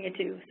start doing it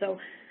too. So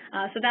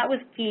that was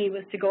key,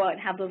 was to go out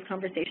and have those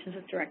conversations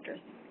with directors.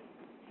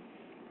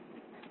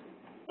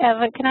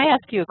 Eva, can I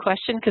ask you a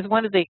question? Because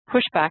one of the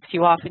pushbacks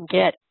you often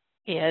get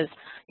is,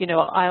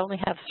 I only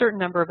have a certain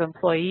number of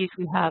employees.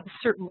 We have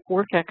certain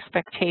work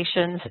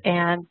expectations,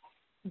 and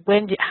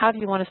how do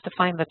you want us to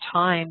find the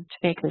time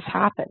to make this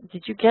happen?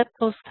 Did you get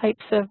those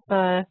types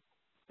of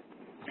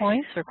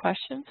points or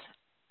questions?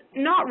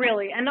 Not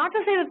really, and not to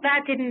say that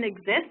that didn't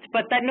exist,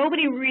 but that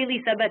nobody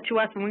really said that to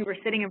us when we were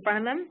sitting in front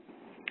of them.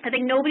 I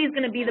think nobody's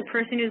going to be the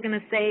person who's going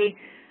to say,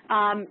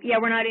 yeah,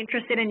 we're not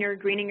interested in your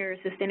greening or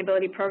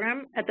sustainability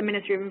program at the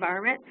Ministry of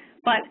Environment,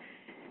 but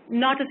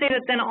not to say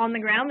that then on the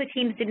ground the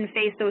teams didn't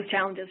face those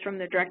challenges from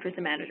their directors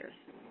and managers.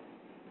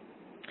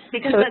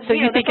 Because that's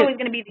always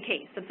going to be the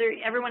case. That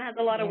everyone has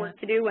a lot of work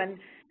to do, and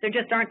there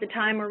just aren't the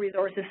time or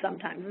resources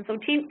sometimes. And so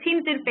teams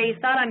did face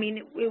that. I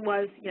mean, it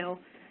was,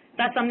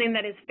 that's something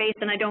that is faced,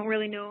 and I don't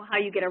really know how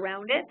you get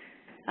around it.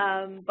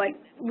 But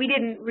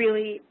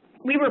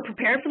we were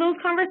prepared for those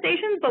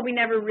conversations, but we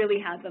never really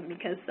had them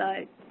because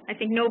I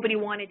think nobody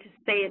wanted to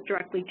say it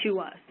directly to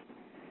us.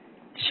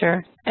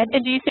 Sure. And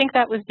do you think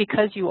that was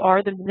because you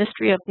are the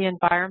Ministry of the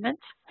Environment?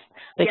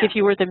 Like if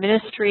you were the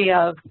Ministry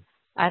of,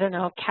 I don't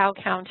know, cow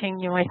counting,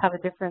 you might have a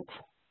different...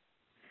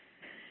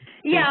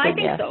 Yeah, I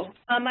think so.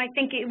 I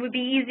think it would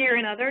be easier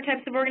in other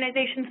types of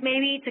organizations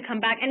maybe to come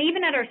back, and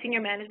even at our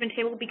senior management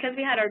table, because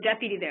we had our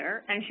deputy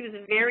there, and she was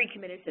very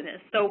committed to this.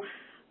 So,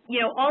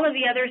 all of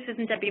the other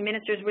assistant deputy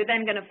ministers were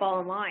then going to fall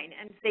in line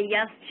and say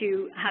yes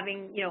to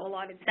having,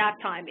 allotted staff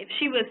time. If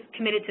she was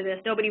committed to this,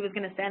 nobody was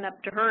going to stand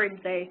up to her and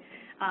say,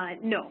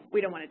 no,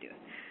 we don't want to do it.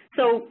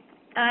 So,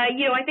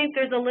 I think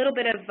there's a little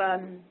bit of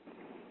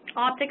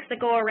optics that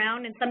go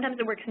around, and sometimes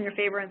it works in your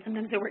favor and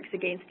sometimes it works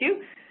against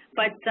you.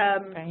 But,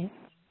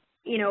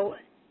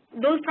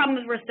 those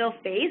problems were still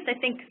faced. I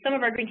think some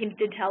of our green teams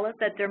did tell us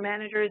that their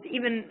managers,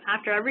 even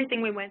after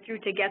everything we went through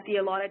to get the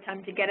allotted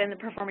time to get in the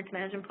performance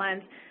management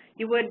plans,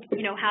 you would,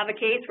 have a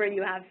case where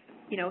you have,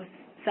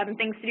 7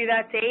 things to do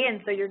that day, and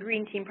so your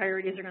green team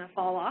priorities are going to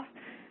fall off.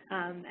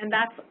 And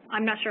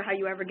I'm not sure how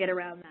you ever get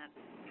around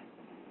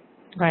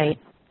that. Right,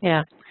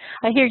 yeah.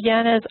 I hear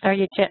Yanis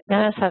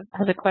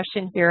has a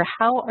question here.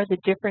 How are the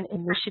different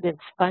initiatives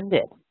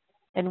funded?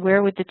 And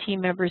where would the team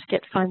members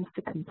get funds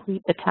to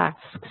complete the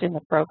tasks in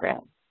the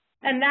program?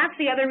 And that's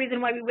the other reason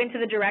why we went to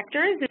the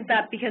directors, is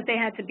that because they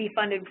had to be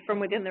funded from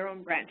within their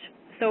own branch.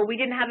 So we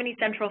didn't have any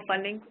central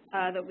funding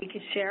that we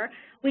could share.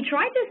 We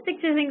tried to stick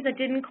to things that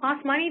didn't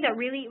cost money, that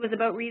really was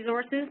about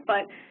resources,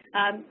 but,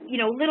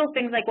 little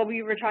things like what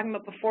we were talking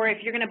about before.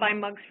 If you're going to buy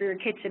mugs for your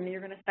kitchen, you're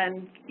going to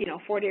spend,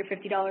 $40 or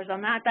 $50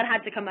 on that. That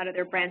had to come out of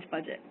their branch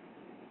budget.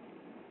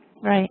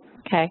 Right,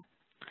 okay.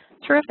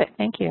 Terrific,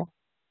 thank you.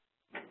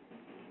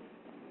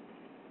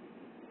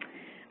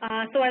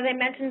 So as I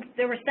mentioned,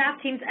 there were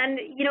staff teams, and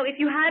if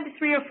you had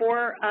 3 or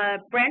 4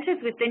 branches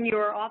within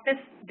your office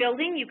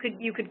building,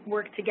 you could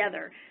work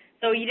together.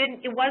 So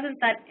it wasn't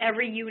that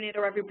every unit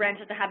or every branch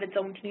had to have its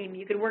own team.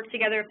 You could work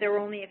together if there were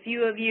only a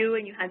few of you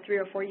and you had 3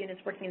 or 4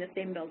 units working in the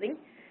same building.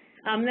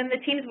 Then the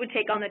teams would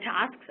take on the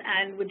tasks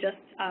and would just,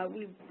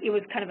 it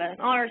was kind of an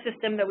honor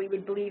system that we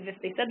would believe if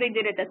they said they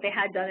did it, that they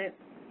had done it.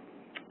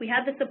 We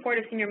had the support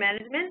of senior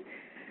management,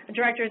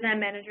 directors and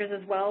managers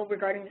as well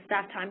regarding the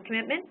staff time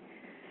commitment.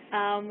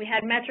 We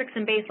had metrics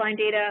and baseline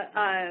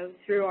data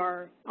through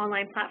our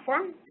online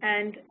platform,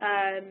 and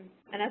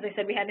as I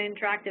said, we had an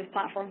interactive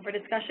platform for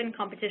discussion,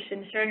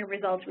 competition, sharing of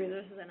results,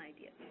 resources, and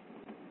ideas.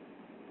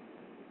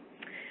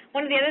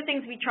 One of the other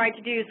things we tried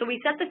to do, so we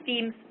set the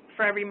themes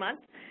for every month,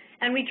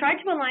 and we tried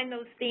to align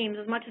those themes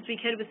as much as we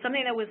could with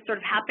something that was sort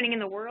of happening in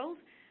the world,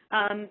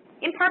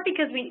 in part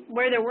because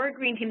where there were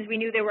green teams, we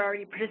knew they were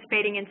already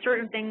participating in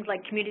certain things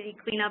like community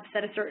cleanups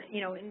at a certain,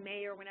 in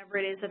May or whenever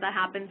it is that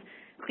happens,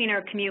 clean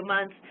our commute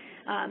months.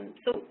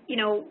 So,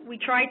 we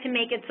tried to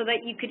make it so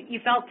that you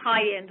felt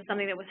tied into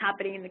something that was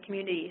happening in the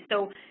community.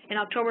 So in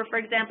October, for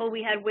example,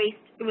 we had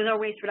it was our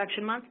waste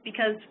reduction month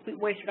because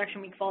waste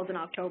reduction week falls in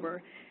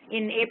October.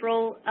 In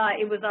April,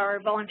 it was our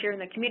volunteer in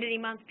the community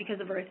month because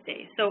of Earth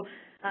Day. So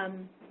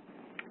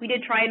we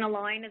did try and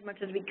align as much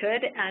as we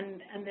could,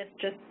 and this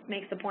just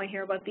makes the point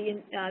here about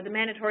the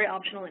mandatory,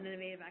 optional, and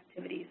innovative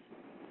activities.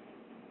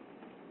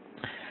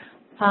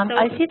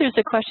 I see there's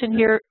a question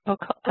here.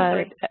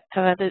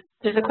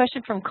 There's a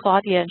question from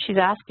Claudia, and she's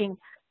asking,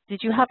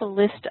 did you have a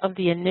list of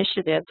the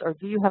initiatives, or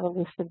do you have a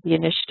list of the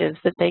initiatives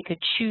that they could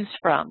choose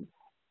from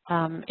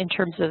in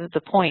terms of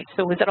the points?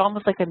 So was it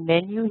almost like a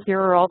menu?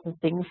 Here are all the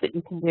things that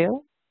you can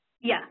do?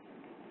 Yeah.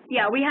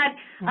 Yeah, we had,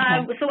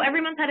 so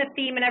every month had a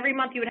theme, and every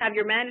month you would have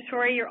your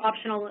mandatory, your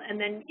optional, and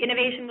then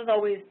innovation was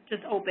always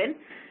just open.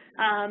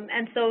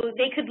 And so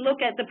they could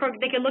look at the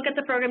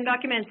program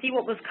document and see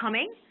what was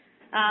coming.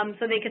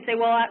 So they could say,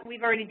 well,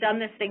 we've already done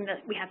this thing that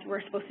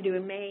we're supposed to do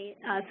in May,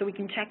 so we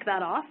can check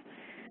that off.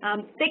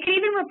 They could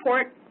even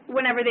report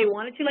whenever they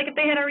wanted to. Like if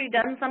they had already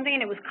done something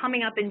and it was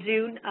coming up in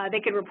June, they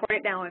could report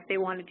it now if they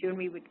wanted to, and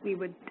we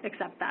would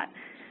accept that.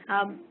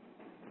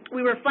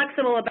 We were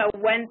flexible about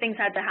when things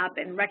had to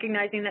happen,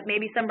 recognizing that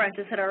maybe some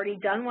branches had already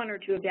done 1 or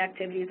 2 of the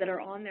activities that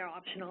are on their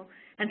optional.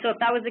 And so if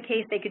that was the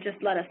case, they could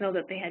just let us know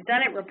that they had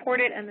done it,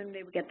 report it, and then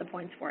they would get the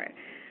points for it.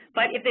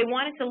 But if they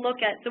wanted to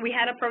look at, so we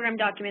had a program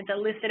document that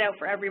listed out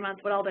for every month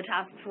what all the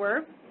tasks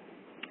were,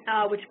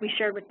 which we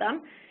shared with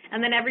them.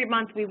 And then every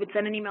month we would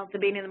send an email at the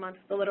beginning of the month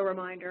with a little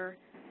reminder,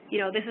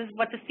 this is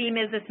what the theme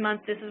is this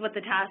month, this is what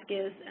the task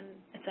is, and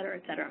et cetera,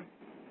 et cetera.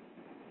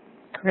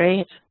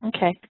 Great.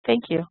 Okay.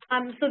 Thank you.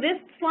 So this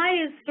slide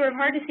is sort of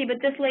hard to see,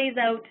 but this lays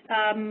out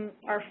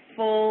our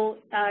full,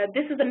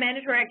 this is a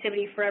mandatory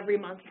activity for every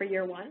month for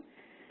year 1.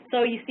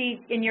 So you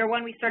see in year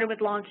 1, we started with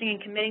launching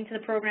and committing to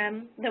the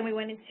program. Then we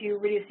went into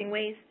reducing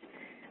waste.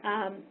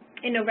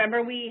 In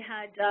November, we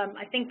had,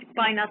 I think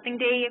Buy Nothing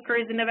Day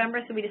occurs in November,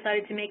 so we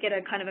decided to make it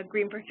a kind of a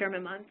green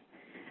procurement month.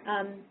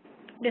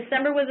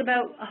 December was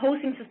about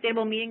hosting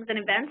sustainable meetings and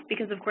events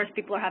because, of course,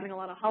 people are having a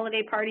lot of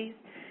holiday parties.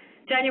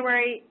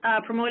 January,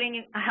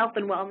 promoting health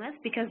and wellness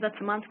because that's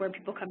a month where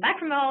people come back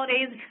from the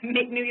holidays,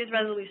 make New Year's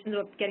resolutions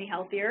about getting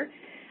healthier.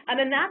 And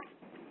then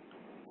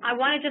I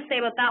want to just say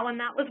about that one,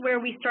 that was where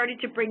we started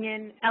to bring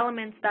in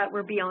elements that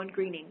were beyond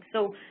greening.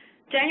 So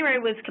January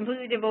was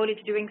completely devoted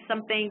to doing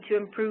something to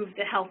improve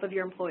the health of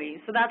your employees.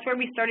 So that's where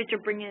we started to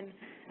bring in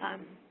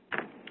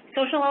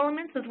social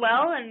elements as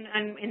well,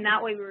 and in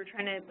that way we were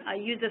trying to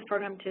use this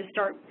program to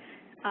start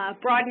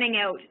broadening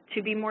out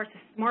to be more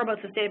about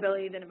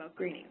sustainability than about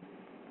greening.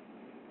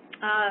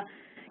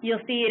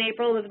 You'll see in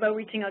April it was about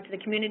reaching out to the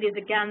communities.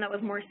 Again, that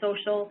was more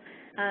social.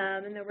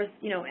 And there was,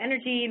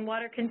 energy and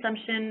water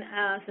consumption,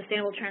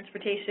 sustainable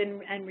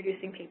transportation, and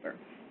reducing paper.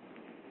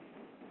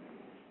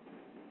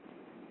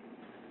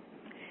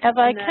 Eva,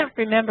 I can't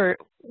remember.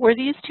 Were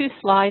these 2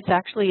 slides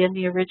actually in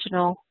the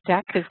original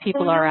deck? Because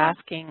people are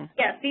asking.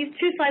 Yes, these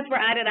 2 slides were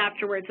added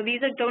afterwards. So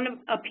these don't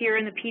appear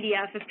in the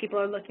PDF if people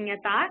are looking at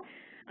that.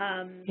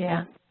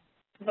 Yeah.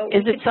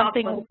 Is it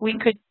something we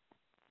could,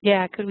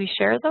 could we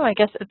share though? I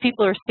guess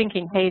people are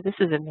thinking, hey, this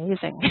is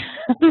amazing,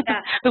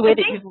 the way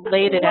that you've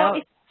laid it out.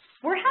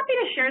 We're happy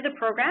to share the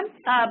program,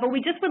 but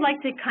we just would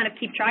like to kind of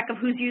keep track of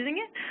who's using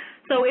it.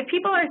 So if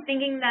people are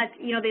thinking that,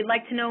 they'd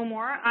like to know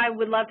more, I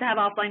would love to have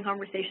offline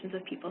conversations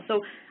with people.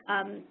 So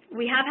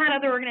we have had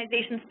other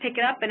organizations pick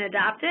it up and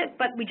adapt it,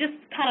 but we just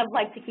kind of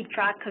like to keep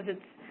track because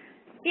it's,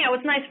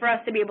 it's nice for us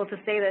to be able to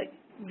say that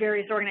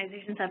various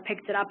organizations have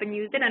picked it up and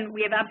used it, and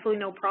we have absolutely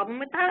no problem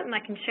with that, and I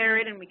can share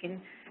it and we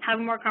can have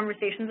more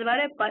conversations about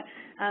it. But,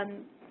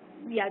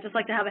 I'd just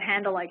like to have a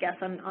handle, I guess,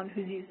 on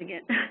who's using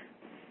it.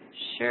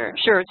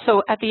 Sure.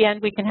 So at the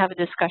end, we can have a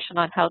discussion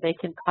on how they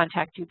can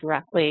contact you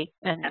directly,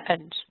 and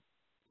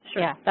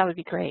sure. Yeah, that would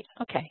be great.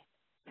 Okay.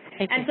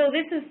 Thank you. So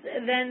this is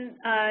then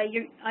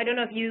I don't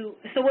know if you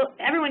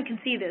everyone can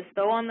see this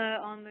though on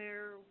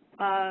their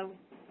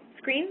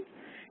screen.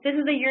 This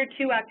is the year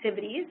 2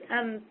 activities.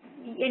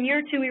 In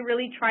year 2, we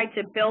really tried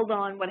to build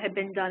on what had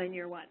been done in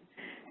year 1.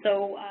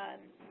 So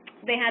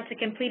they had to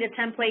complete a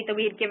template that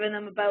we had given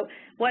them about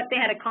what they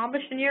had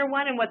accomplished in year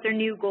 1 and what their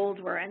new goals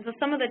were. And so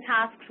some of the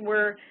tasks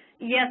were,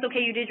 yes,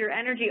 okay, you did your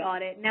energy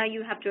audit. Now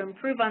you have to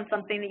improve on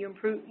something that you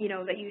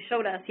that you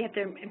showed us. You have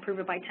to improve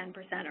it by 10%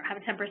 or have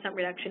a 10%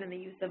 reduction in the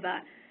use of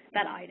that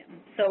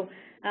item. So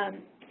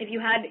if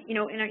you had, in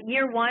our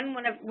year 1,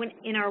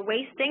 in our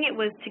waste thing, it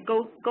was to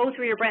go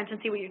through your branch and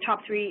see what your top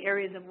 3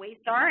 areas of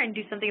waste are and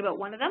do something about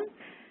one of them.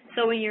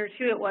 So in year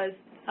 2, it was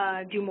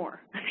do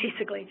more,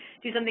 basically.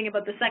 Do something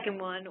about the second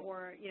one,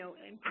 or,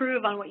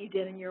 improve on what you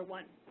did in year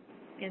 1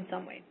 in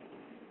some way.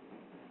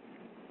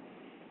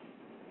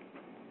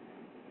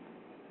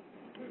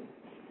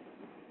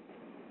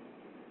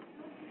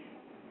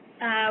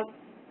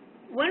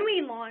 When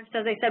we launched,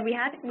 as I said, we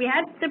had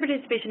the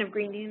participation of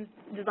Green Teams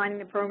designing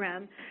the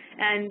program,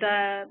 and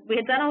we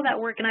had done all that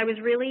work, and I was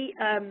really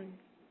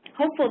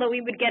hopeful that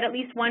we would get at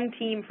least 1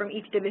 team from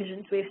each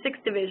division. So we have 6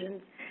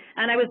 divisions,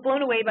 and I was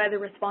blown away by the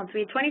response.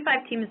 We had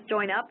 25 teams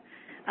join up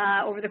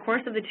over the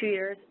course of the 2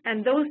 years,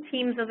 and those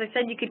teams, as I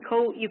said, you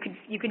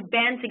could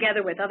band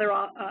together with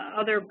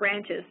other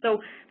branches.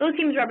 So those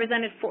teams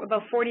represented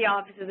about 40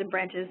 offices and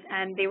branches,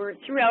 and they were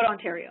throughout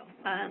Ontario.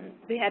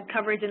 They had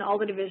coverage in all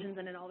the divisions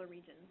and in all the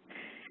regions.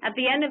 At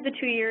the end of the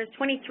 2 years,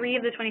 23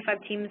 of the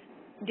 25 teams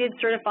did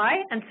certify,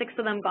 and 6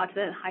 of them got to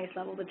the highest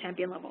level, the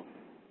champion level.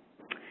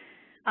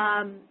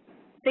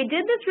 They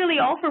did this really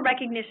all for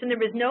recognition. There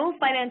was no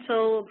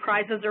financial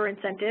prizes or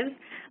incentives,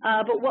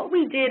 but what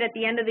we did at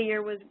the end of the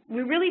year was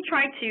we really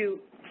tried to,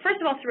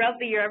 first of all, throughout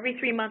the year, every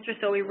 3 months or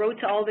so, we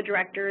wrote to all the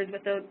directors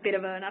with a bit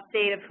of an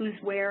update of who's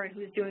where and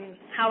who's doing,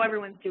 how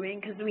everyone's doing,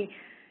 because we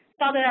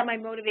thought that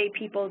might motivate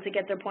people to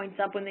get their points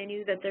up when they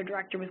knew that their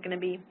director was going to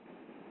be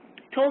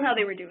told how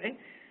they were doing.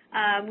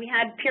 We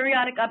had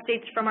periodic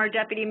updates from our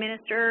deputy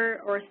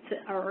minister or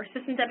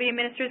assistant deputy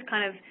ministers,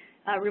 kind of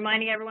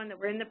reminding everyone that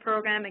we're in the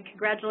program and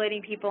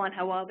congratulating people on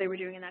how well they were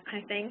doing and that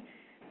kind of thing.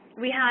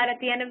 We had, at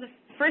the end of the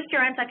first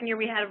year and second year,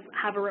 we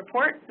have a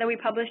report that we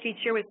published each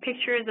year with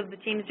pictures of the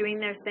teams doing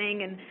their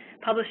thing and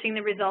publishing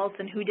the results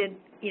and who did,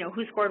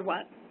 who scored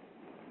what.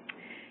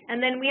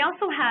 And then we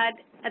also had,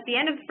 at the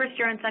end of the first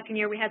year and second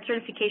year, we had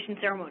certification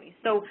ceremonies.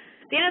 So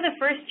at the end of the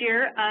first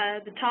year,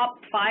 the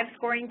top 5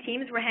 scoring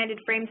teams were handed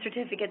framed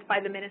certificates by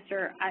the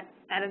minister at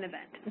an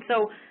event. And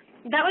so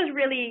that was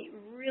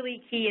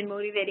really key in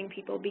motivating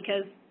people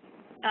because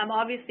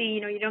obviously,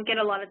 you don't get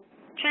a lot of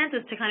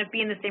chances to kind of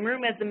be in the same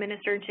room as the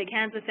minister and shake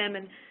hands with him.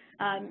 And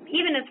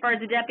even as far as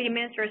the deputy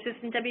minister,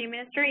 assistant deputy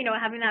minister,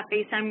 having that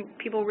face time,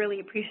 people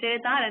really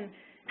appreciated that. And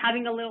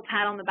having a little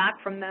pat on the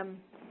back from them,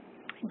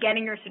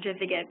 getting your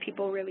certificate,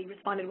 people really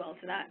responded well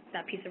to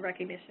that piece of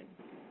recognition.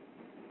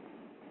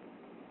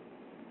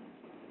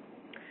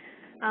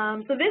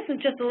 So this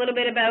is just a little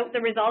bit about the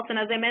results. And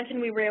as I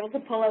mentioned, we were able to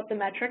pull out the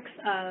metrics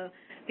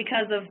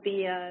because of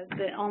the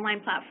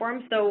online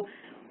platform. So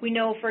we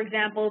know, for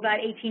example, that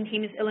 18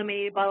 teams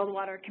eliminated bottled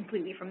water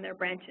completely from their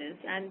branches,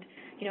 and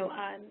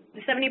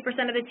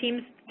 70% of the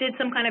teams did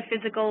some kind of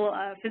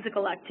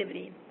physical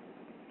activity.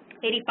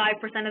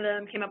 85% of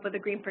them came up with a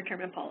green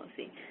procurement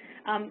policy.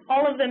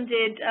 All of them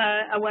did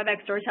a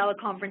WebEx or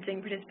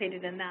teleconferencing,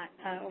 participated in that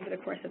over the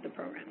course of the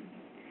program.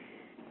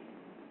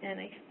 And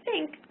I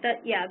think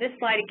that, this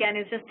slide again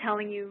is just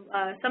telling you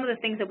some of the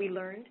things that we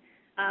learned.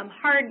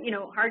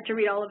 Hard to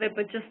read all of it,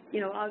 but just,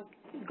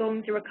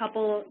 going through a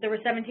couple. There were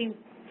 17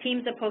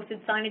 teams that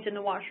posted signage in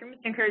the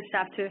washrooms to encourage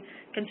staff to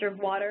conserve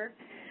water.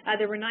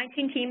 There were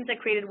 19 teams that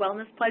created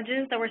wellness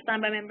pledges that were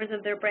signed by members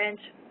of their branch.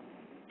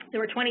 There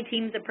were 20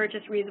 teams that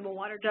purchased reusable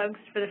water jugs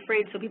for the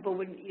fridge so people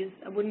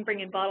wouldn't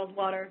bring in bottled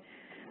water.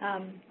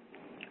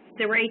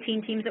 There were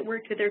 18 teams that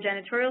worked with their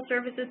janitorial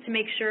services to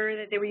make sure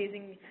that they were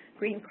using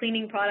green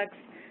cleaning products.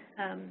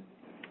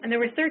 And there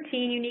were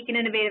 13 unique and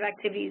innovative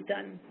activities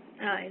done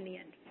in the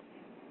end.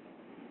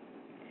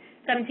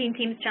 17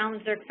 teams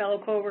challenged their fellow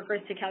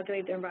co-workers to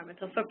calculate their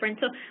environmental footprint.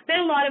 So we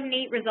had a lot of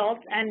neat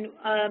results, and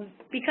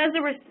because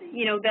there was,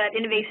 that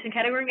innovation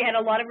category, we had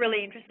a lot of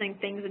really interesting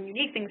things and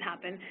unique things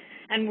happen.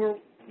 And we're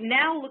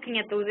now looking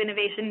at those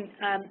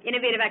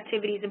innovative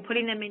activities and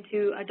putting them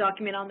into a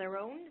document on their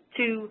own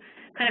to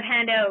kind of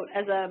hand out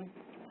as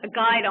a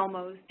guide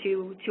almost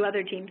to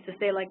other teams to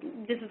say, like,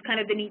 this is kind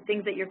of the neat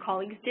things that your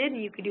colleagues did,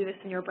 and you could do this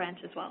in your branch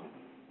as well.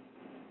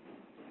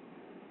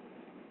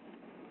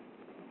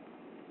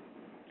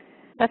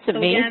 That's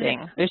amazing. So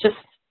again, there's just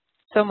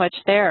so much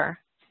there.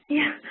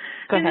 Yeah.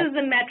 Go ahead. This is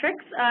the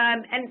metrics,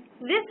 and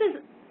this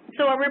is,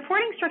 so our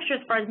reporting structure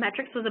as far as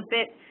metrics was a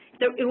bit,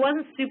 it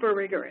wasn't super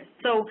rigorous.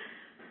 So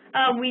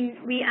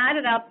we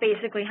added up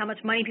basically how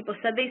much money people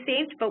said they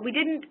saved, but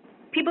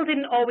people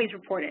didn't always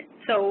report it.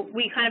 So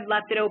we kind of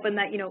left it open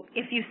that, you know,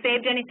 if you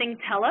saved anything,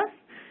 tell us.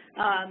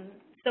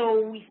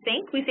 So we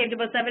think we saved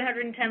about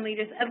 710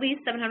 liters, at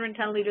least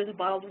 710 liters of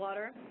bottled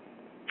water,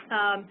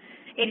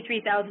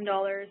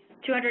 $83,000,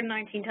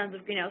 219 tons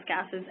of greenhouse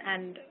gases,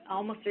 and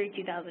almost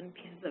 32,000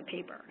 pieces of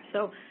paper.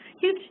 So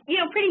huge, you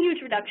know, pretty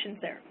huge reductions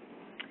there.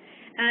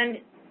 And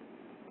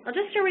I'll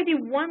just share with you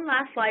one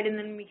last slide, and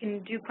then we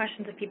can do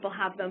questions if people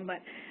have them. But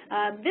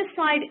this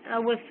slide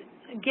was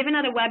given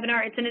at a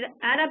webinar. It's an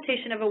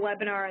adaptation of a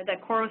webinar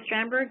that Coro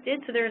Strandberg did,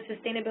 so they're a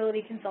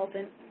sustainability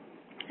consultant.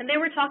 And they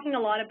were talking a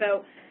lot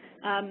about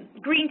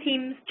Green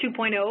Teams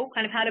 2.0,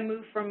 kind of how to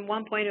move from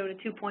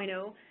 1.0 to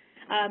 2.0.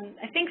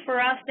 I think for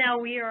us now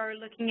we are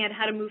looking at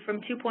how to move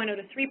from 2.0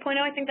 to 3.0.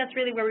 I think that's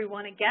really where we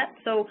want to get.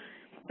 So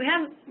we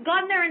have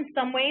gotten there in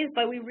some ways,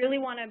 but we really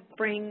want to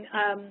bring,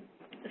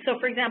 so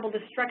for example, the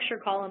structure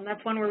column,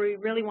 that's one where we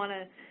really want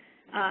to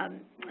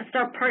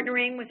start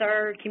partnering with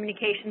our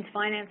communications,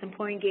 finance,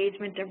 employee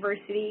engagement,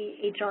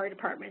 diversity, HR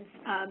departments.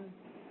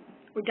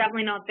 We're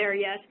definitely not there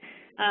yet.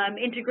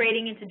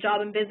 Integrating into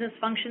job and business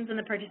functions in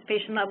the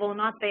participation level,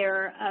 not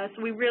there.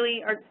 So we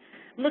really are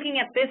looking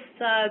at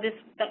this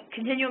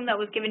continuum that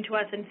was given to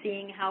us and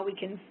seeing how we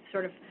can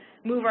sort of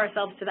move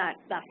ourselves to that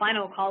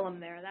final column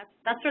there.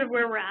 That's sort of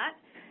where we're at.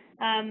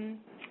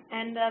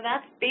 And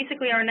that's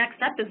basically our next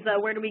step is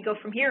where do we go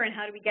from here and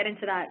how do we get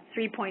into that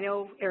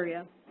 3.0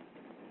 area.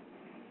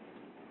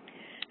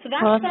 So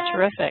that's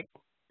terrific.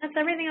 That's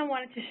everything I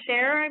wanted to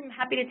share. I'm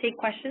happy to take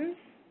questions.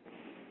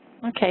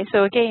 Okay,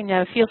 so again,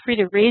 feel free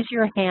to raise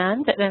your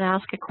hand and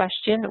ask a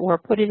question or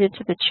put it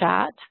into the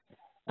chat.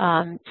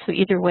 So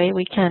either way,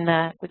 we can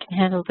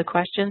handle the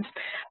questions.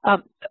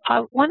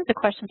 One of the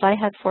questions I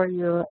had for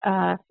you,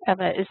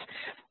 Eva, is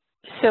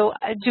so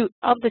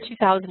of the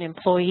 2,000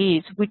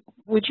 employees,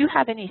 would you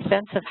have any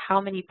sense of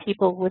how many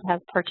people would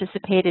have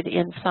participated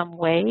in some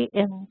way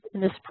in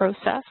this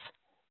process?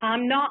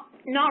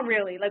 Not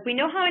really. Like, we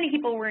know how many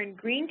people were in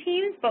Green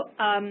Teams, but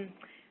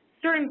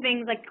certain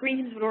things like Green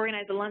Teams would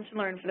organize a lunch and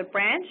learn for the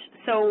branch.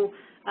 So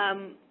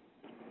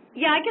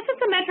yeah, I guess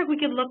it's a metric we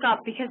could look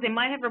up because they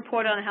might have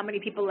reported on how many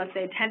people, let's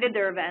say, attended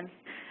their events.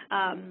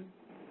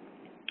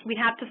 We'd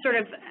have to sort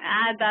of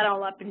add that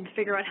all up and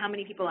figure out how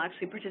many people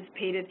actually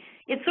participated.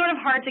 It's sort of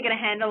hard to get a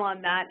handle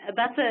on that.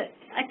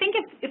 I think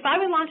if I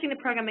was launching the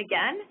program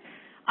again,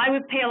 I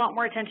would pay a lot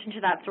more attention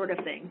to that sort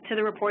of thing, to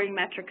the reporting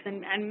metrics,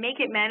 and make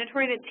it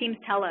mandatory that teams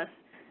tell us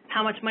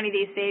how much money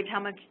they saved,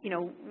 how much, you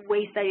know,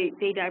 waste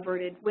they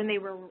diverted when they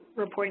were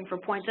reporting for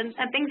points, and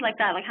things like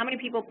that, like how many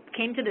people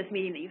came to this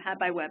meeting that you had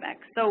by WebEx.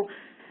 So,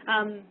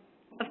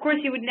 of course,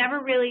 you would never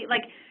really,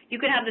 like, you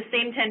could have the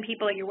same 10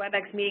 people at your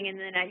WebEx meeting and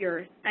then at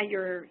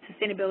your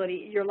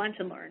sustainability, your lunch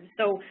and learn.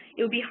 So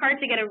it would be hard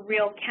to get a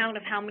real count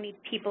of how many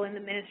people in the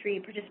ministry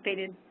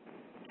participated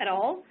at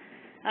all.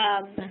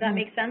 If that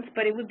makes sense,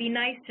 but it would be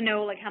nice to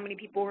know, like, how many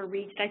people were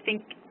reached. I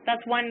think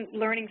that's one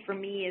learning for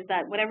me is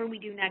that whatever we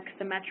do next,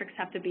 the metrics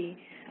have to be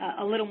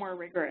a little more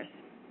rigorous.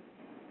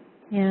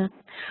 Yeah.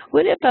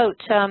 What about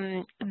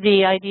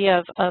the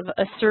idea of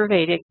a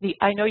survey?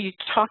 I know you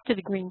talked to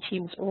the Green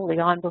Teams early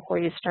on before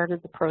you started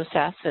the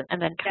process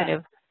and then kind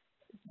of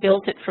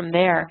built it from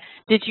there.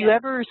 Did you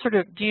ever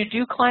do you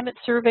do climate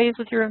surveys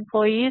with your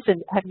employees,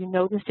 and have you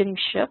noticed any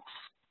shifts?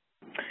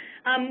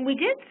 We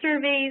did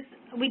surveys.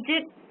 We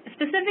did.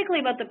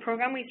 Specifically about the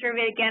program, we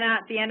surveyed again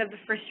at the end of the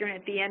first year and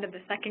at the end of the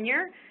second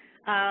year,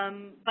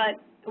 but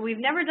we've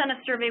never done a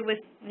survey with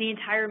the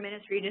entire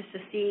ministry just to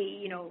see,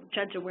 you know,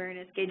 judge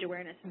awareness, gauge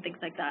awareness, and things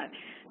like that.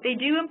 They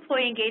do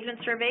employee engagement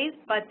surveys,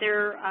 but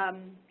they're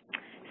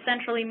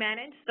centrally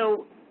managed,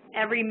 so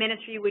every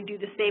ministry would do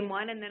the same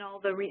one, and then all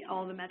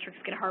the metrics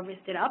get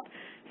harvested up.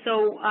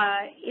 So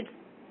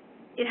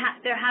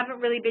there haven't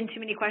really been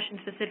too many questions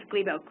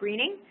specifically about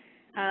greening.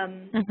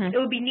 It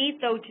would be neat,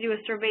 though, to do a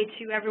survey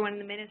to everyone in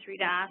the ministry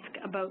to ask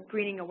about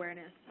greening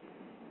awareness,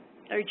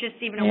 or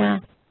just even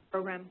awareness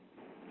program.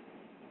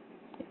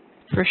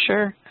 For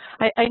sure.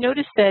 I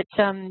noticed that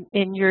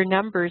in your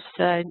numbers,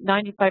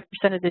 95%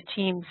 of the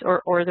teams,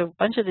 or the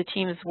bunch of the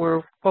teams,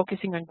 were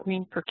focusing on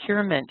green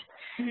procurement.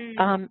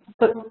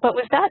 But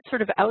was that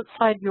sort of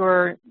outside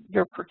your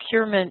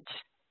procurement,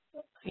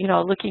 you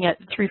know, looking at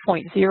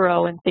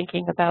 3.0 and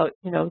thinking about,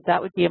 you know,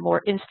 that would be a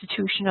more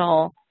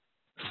institutional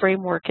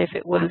framework if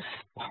it was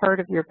part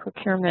of your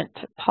procurement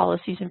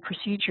policies and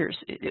procedures?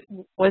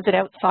 Was it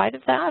outside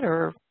of that,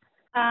 or?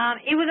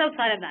 It was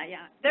outside of that,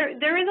 yeah.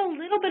 There is a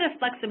little bit of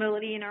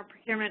flexibility in our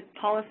procurement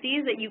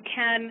policies that you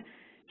can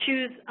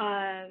choose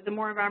the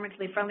more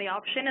environmentally friendly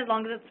option as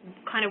long as it's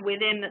kind of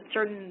within a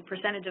certain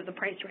percentage of the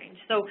price range.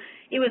 So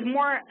it was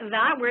more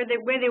that where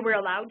they were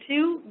allowed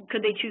to,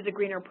 could they choose a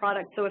greener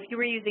product. So if you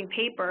were using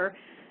paper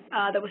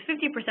that was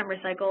 50%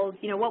 recycled,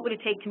 you know, what would it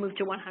take to move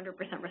to 100%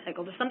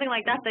 recycled or something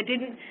like that that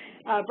didn't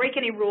break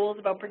any rules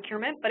about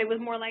procurement, but it was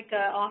more like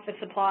office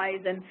supplies.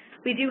 And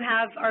we do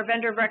have our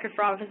vendor of record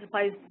for office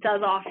supplies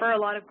does offer a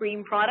lot of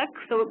green products,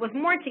 so it was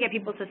more to get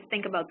people to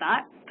think about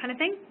that kind of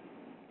thing.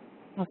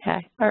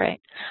 Okay, all right.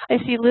 I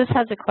see Liz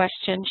has a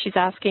question. She's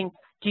asking,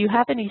 do you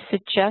have any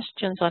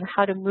suggestions on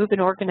how to move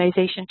an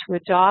organization to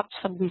adopt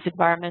some of these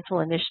environmental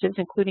initiatives,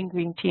 including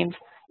green teams,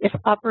 if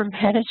upper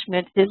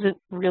management isn't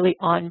really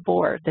on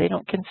board? They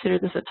don't consider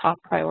this a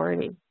top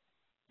priority.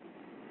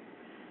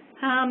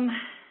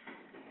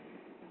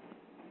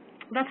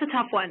 That's a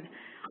tough one.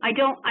 I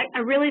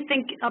really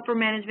think upper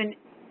management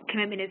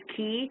commitment is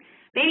key.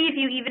 Maybe if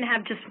you even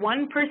have just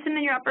one person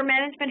in your upper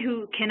management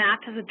who can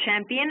act as a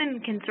champion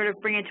and can sort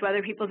of bring it to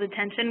other people's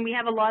attention. We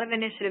have a lot of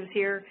initiatives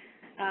here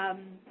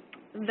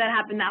that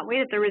happen that way,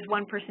 that there is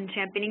one person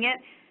championing it.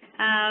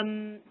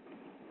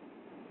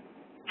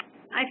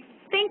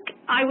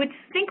 I would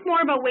think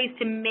more about ways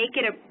to make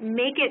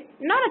it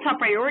not a top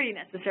priority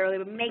necessarily,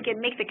 but make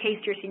the case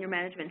to your senior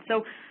management.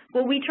 So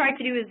what we tried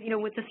to do is, you know,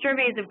 with the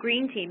surveys of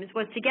green teams,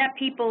 was to get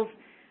people's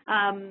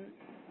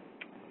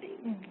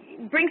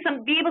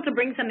be able to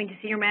bring something to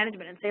senior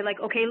management and say, like,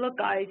 okay, look,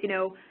 guys, you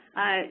know,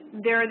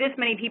 there are this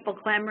many people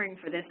clamoring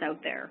for this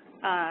out there.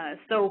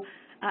 So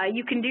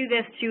you can do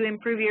this to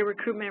improve your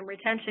recruitment and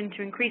retention,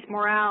 to increase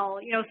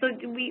morale. You know, so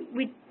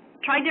we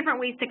try different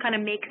ways to kind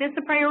of make this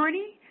a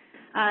priority.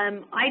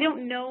 I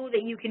don't know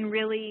that you can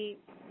really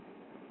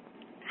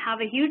have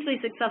a hugely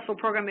successful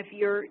program if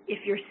your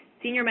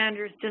senior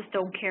managers just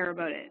don't care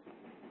about it.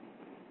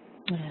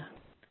 Yeah.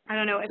 I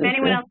don't know if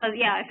anyone else has.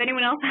 Yeah, if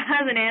anyone else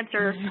has an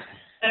answer,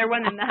 better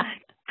one than that.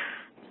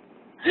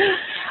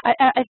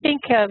 I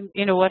think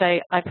you know what,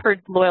 I've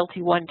heard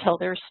Loyalty One tell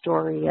their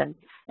story and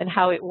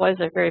how it was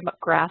a very much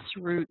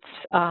grassroots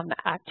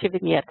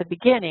activity at the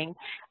beginning,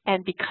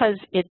 and because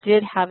it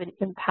did have an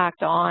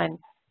impact on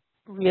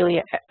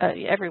really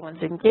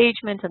everyone's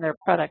engagement and their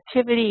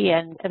productivity,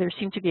 and there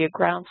seemed to be a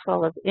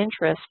groundswell of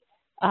interest.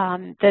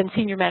 Then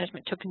senior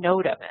management took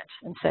note of it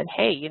and said,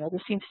 hey, you know,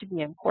 this seems to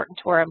be important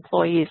to our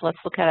employees. Let's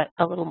look at it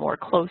a little more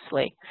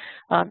closely.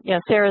 Yeah,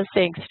 Sarah's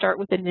saying start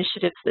with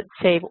initiatives that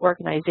save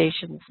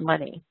organizations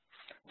money.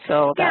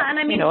 So that, and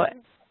I mean, you know,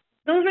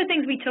 those were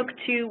things we took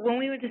to, when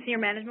we went to senior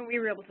management, we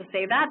were able to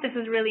say that. This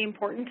is really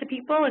important to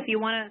people. If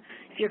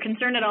you're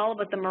concerned at all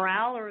about the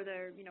morale or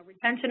the, you know,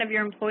 retention of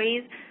your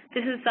employees,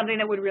 this is something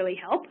that would really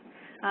help.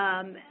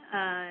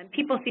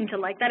 People seem to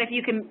like that. If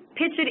you can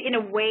pitch it in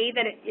a way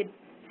that it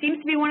seems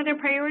to be one of their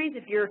priorities.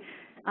 If your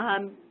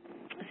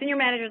senior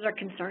managers are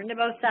concerned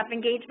about staff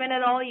engagement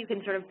at all, you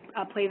can sort of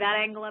play that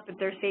angle up. If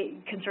they're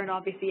concerned,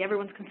 obviously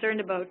everyone's concerned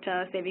about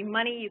saving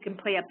money, you can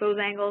play up those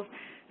angles.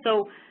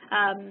 So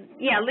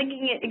yeah,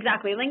 linking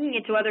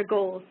it to other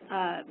goals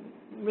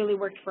really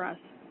worked for us.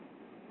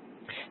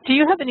 Do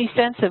you have any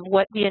sense of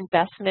what the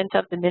investment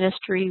of the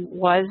ministry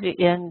was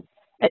in,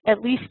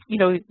 at least, you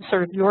know,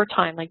 sort of your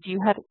time? Like,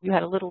 you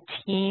had a little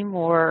team,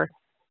 or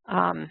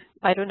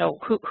I don't know,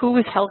 who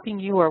was helping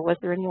you, or was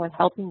there anyone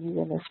helping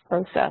you in this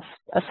process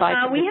aside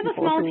from we have a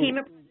small team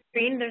at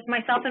Green. There's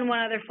myself and one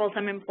other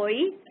full-time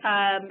employee,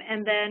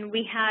 and then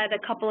we had a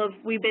couple of,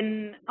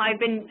 I've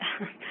been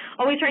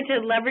always trying to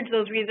leverage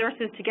those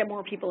resources to get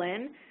more people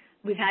in.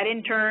 We've had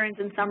interns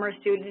and summer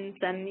students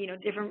and, you know,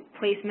 different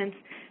placements.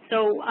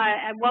 So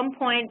at one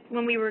point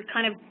when we were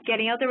kind of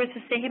getting out there with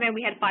Sustainment,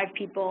 we had 5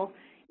 people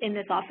in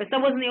this office.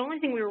 That wasn't the only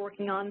thing we were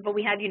working on, but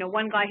we had, you know,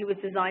 one guy who was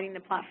designing the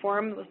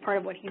platform. It was part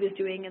of what he was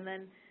doing, and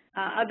then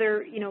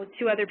you know,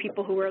 2 other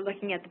people who were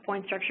looking at the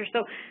point structure.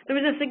 So there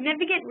was a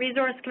significant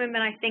resource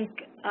commitment, I think,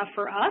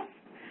 for us,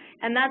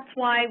 and that's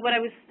why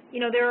you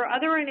know, there are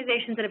other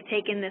organizations that have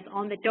taken this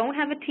on that don't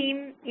have a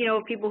team, you know,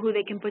 of people who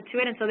they can put to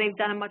it, and so they've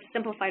done a much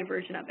simplified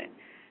version of it.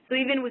 So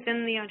even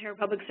within the Ontario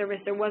Public Service,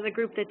 there was a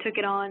group that took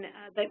it on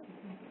that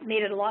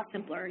made it a lot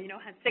simpler, you know,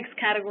 had 6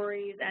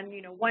 categories and,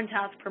 you know, 1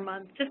 task per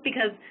month, just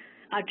because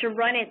to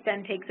run it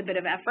then takes a bit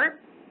of effort.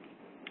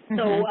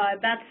 So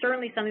that's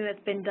certainly something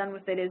that's been done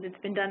with it.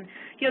 It's been done,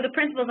 you know, the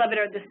principles of it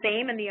are the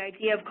same, and the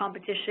idea of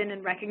competition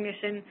and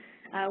recognition,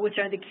 which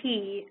are the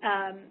key,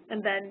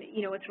 and then,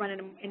 you know, it's run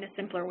in a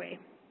simpler way.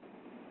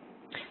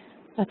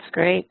 That's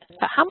great.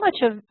 How much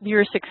of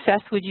your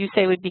success would you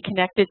say would be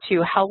connected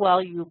to how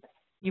well you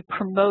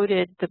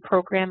promoted the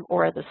program,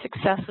 or the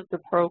success of the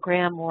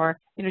program, or,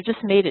 you know,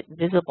 just made it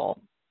visible?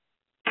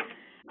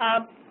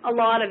 A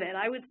lot of it.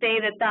 I would say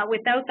that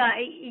without that,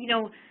 you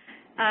know,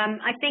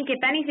 I think if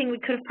anything, we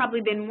could have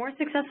probably been more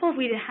successful if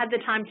we had the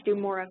time to do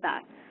more of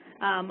that.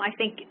 I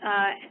think,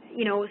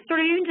 you know, sort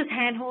of even just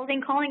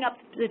hand-holding, calling up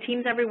the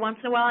teams every once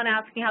in a while and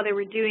asking how they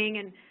were doing,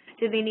 and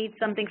did they need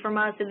something from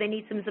us, did they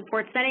need some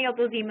support, sending out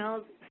those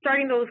emails,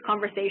 starting those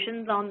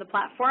conversations on the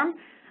platform.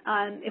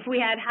 If we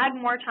had had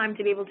more time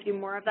to be able to do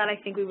more of that, I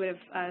think we would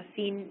have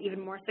seen even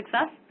more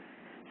success.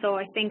 So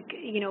I think,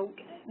 you know,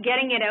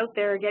 getting it out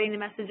there, getting the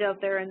message out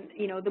there, and,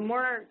 you know, the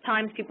more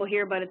times people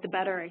hear about it, the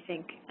better, I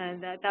think,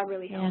 and that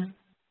really helps.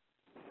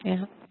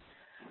 Yeah.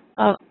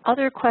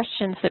 Other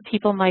questions that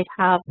people might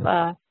have,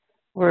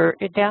 we're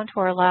down to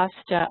our last,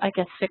 I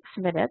guess, 6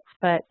 minutes,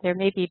 but there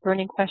may be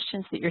burning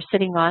questions that you're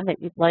sitting on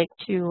that you'd like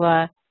to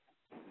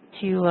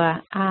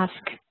ask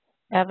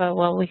Eva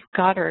while we've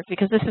got her,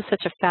 because this is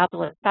such a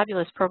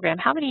fabulous program.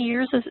 How many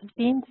years has it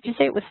been? Did you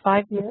say it was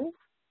 5 years?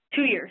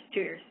 2 years.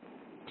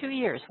 2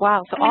 years.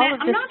 Wow. So all of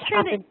this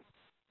happened.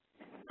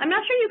 I'm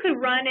not sure you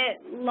could run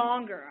it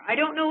longer. I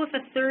don't know if a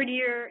third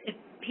year, if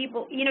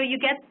people, you know, you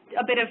get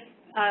a bit of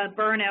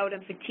burnout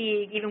and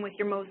fatigue even with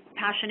your most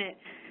passionate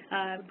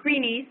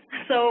greenies.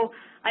 So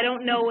I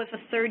don't know if a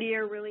third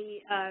year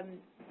really,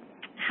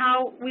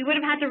 how we would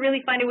have had to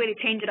really find a way to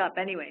change it up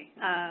anyway,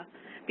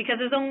 because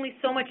there's only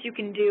so much you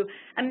can do.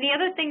 And the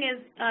other thing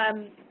is,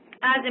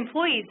 as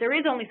employees, there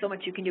is only so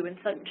much you can do in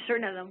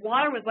certain areas.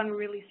 Water was one we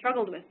really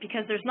struggled with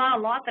because there's not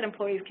a lot that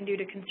employees can do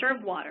to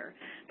conserve water.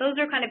 Those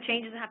are kind of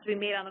changes that have to be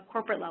made on a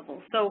corporate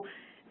level. So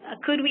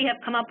could we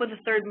have come up with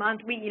a third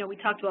month? We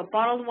talked about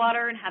bottled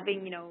water and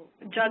having,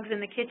 jugs in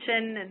the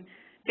kitchen and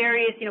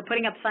various,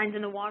 putting up signs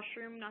in the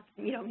washroom, not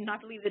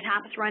to leave the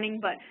taps running,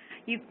 but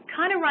you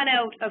kind of run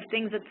out of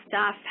things that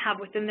staff have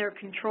within their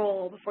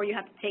control before you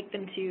have to take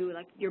them to,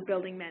 like, your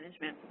building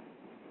management.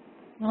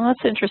 Well,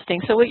 that's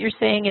interesting. So what you're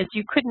saying is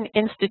you couldn't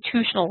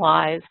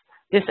institutionalize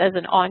this as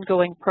an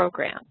ongoing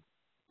program.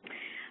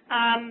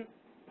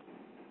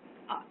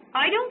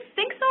 I don't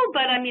think so,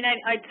 but I mean,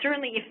 I'd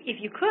certainly, if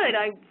you could,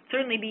 I'd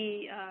certainly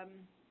be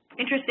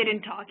interested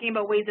in talking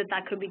about ways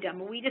that could be done.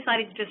 But we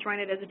decided to just run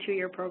it as a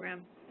 2-year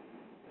program.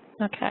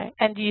 Okay.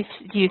 And do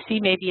you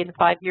see maybe in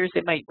 5 years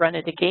it might run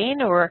it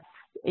again, or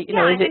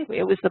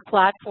it was the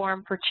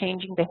platform for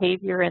changing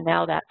behavior, and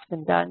now that's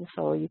been done,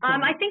 so you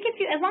can... I think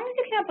as long as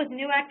you came up with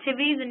new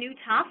activities and new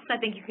tasks, I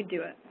think you could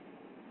do it.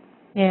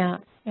 Yeah,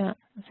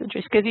 that's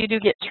interesting, because you do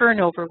get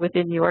turnover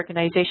within the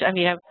organization. I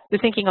mean, I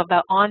was thinking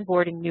about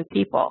onboarding new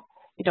people.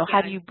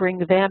 How do you bring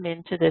them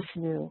into this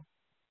new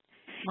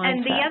mindset?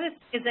 And the other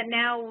is that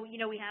now,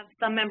 we have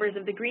some members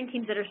of the green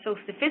teams that are so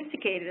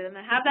sophisticated and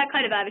that have that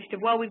kind of attitude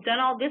of, well, we've done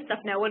all this stuff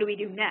now, what do we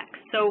do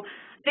next? So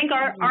I think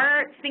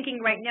our thinking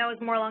right now is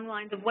more along the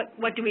lines of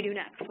what do we do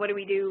next? What do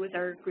we do with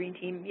our green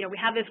team? We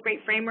have this great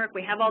framework.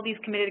 We have all these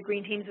committed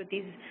green teams with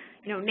these,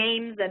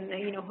 names and,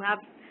 who have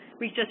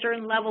reached a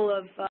certain level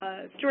of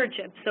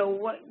stewardship. So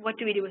what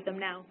do we do with them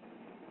now?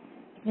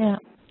 Yeah,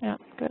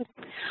 good.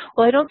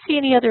 Well, I don't see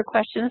any other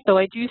questions, though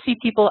I do see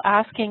people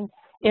asking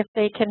if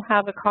they can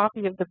have a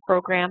copy of the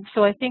program.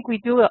 So I think we'll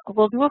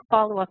do a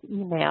follow-up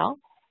email.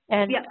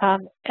 And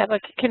Eva,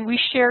 can we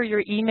share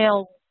your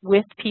email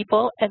with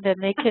people, and then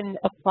they can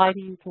apply to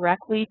you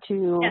directly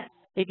to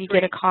maybe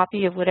get a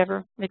copy of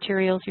whatever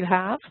materials you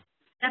have?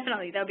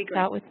 Definitely, that would be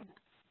great.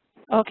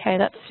 Okay,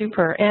 that's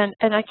super. And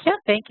I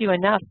can't thank you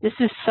enough. This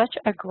is such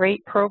a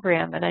great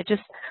program, and I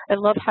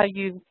love how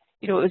it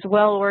was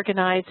well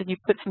organized, and you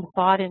put some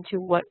thought into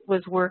what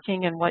was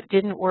working and what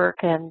didn't work,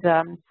 and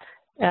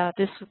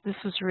this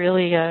was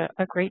really a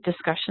great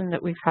discussion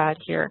that we've had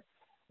here.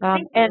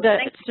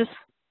 It's just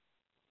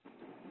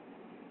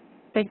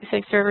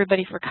thanks to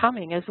everybody for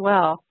coming as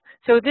well.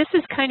 So this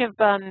is kind of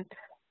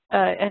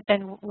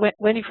and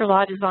Wendy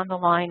Ferlade is on the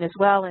line as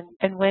well,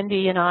 and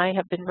Wendy and I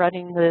have been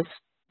running this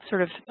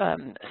sort of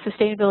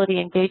sustainability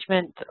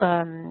engagement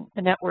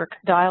network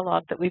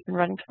dialogue that we've been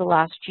running for the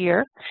last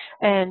year.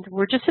 And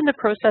we're just in the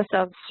process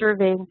of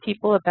surveying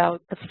people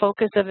about the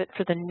focus of it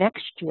for the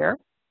next year.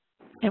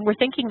 And we're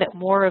thinking that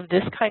more of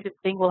this kind of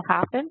thing will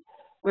happen,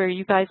 where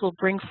you guys will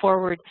bring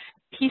forward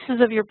pieces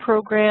of your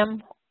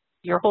program,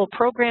 your whole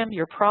program,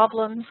 your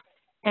problems,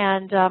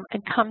 and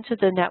come to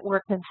the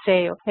network and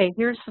say, okay,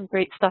 here's some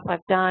great stuff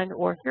I've done,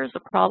 or here's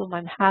a problem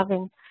I'm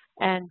having,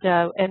 and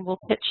we'll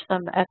pitch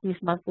them at these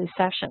monthly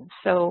sessions.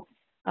 So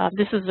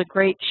this is a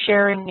great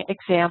sharing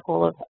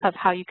example of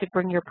how you could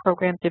bring your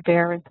program to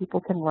bear and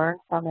people can learn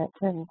from it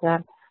and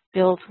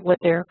build what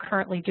they're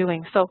currently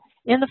doing. So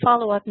in the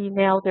follow-up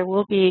email, there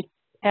will be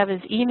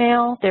Eva's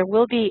email. There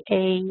will be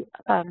a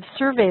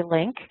survey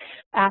link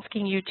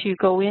asking you to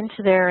go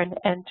into there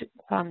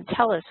and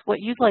tell us what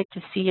you'd like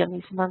to see on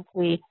these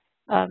monthly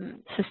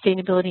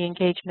sustainability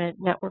engagement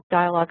network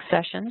dialogue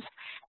sessions.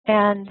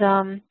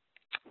 And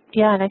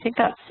and I think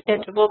that's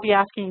it. We'll be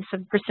asking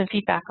for some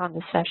feedback on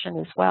the session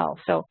as well.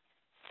 So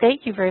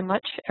thank you very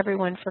much,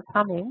 everyone, for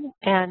coming.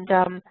 And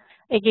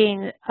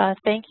again,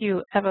 thank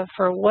you, Eva,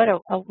 for what a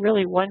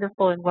really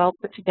wonderful and well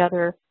put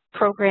together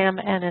program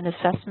and an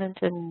assessment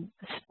and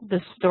the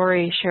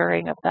story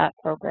sharing of that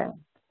program.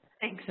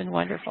 Thanks. It's been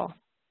wonderful.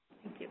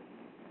 Thank you.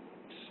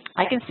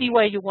 I can see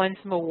why you won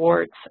some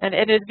awards, and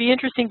it'd be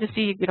interesting to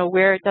see,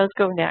 where it does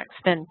go next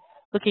and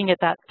looking at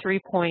that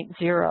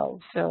 3.0.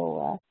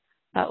 So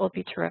that will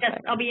be terrific.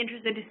 Yes, I'll be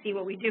interested to see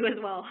what we do as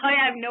well. I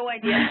have no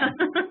idea.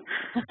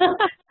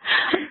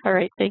 All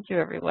right. Thank you,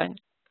 everyone.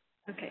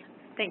 Okay.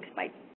 Thanks. Bye.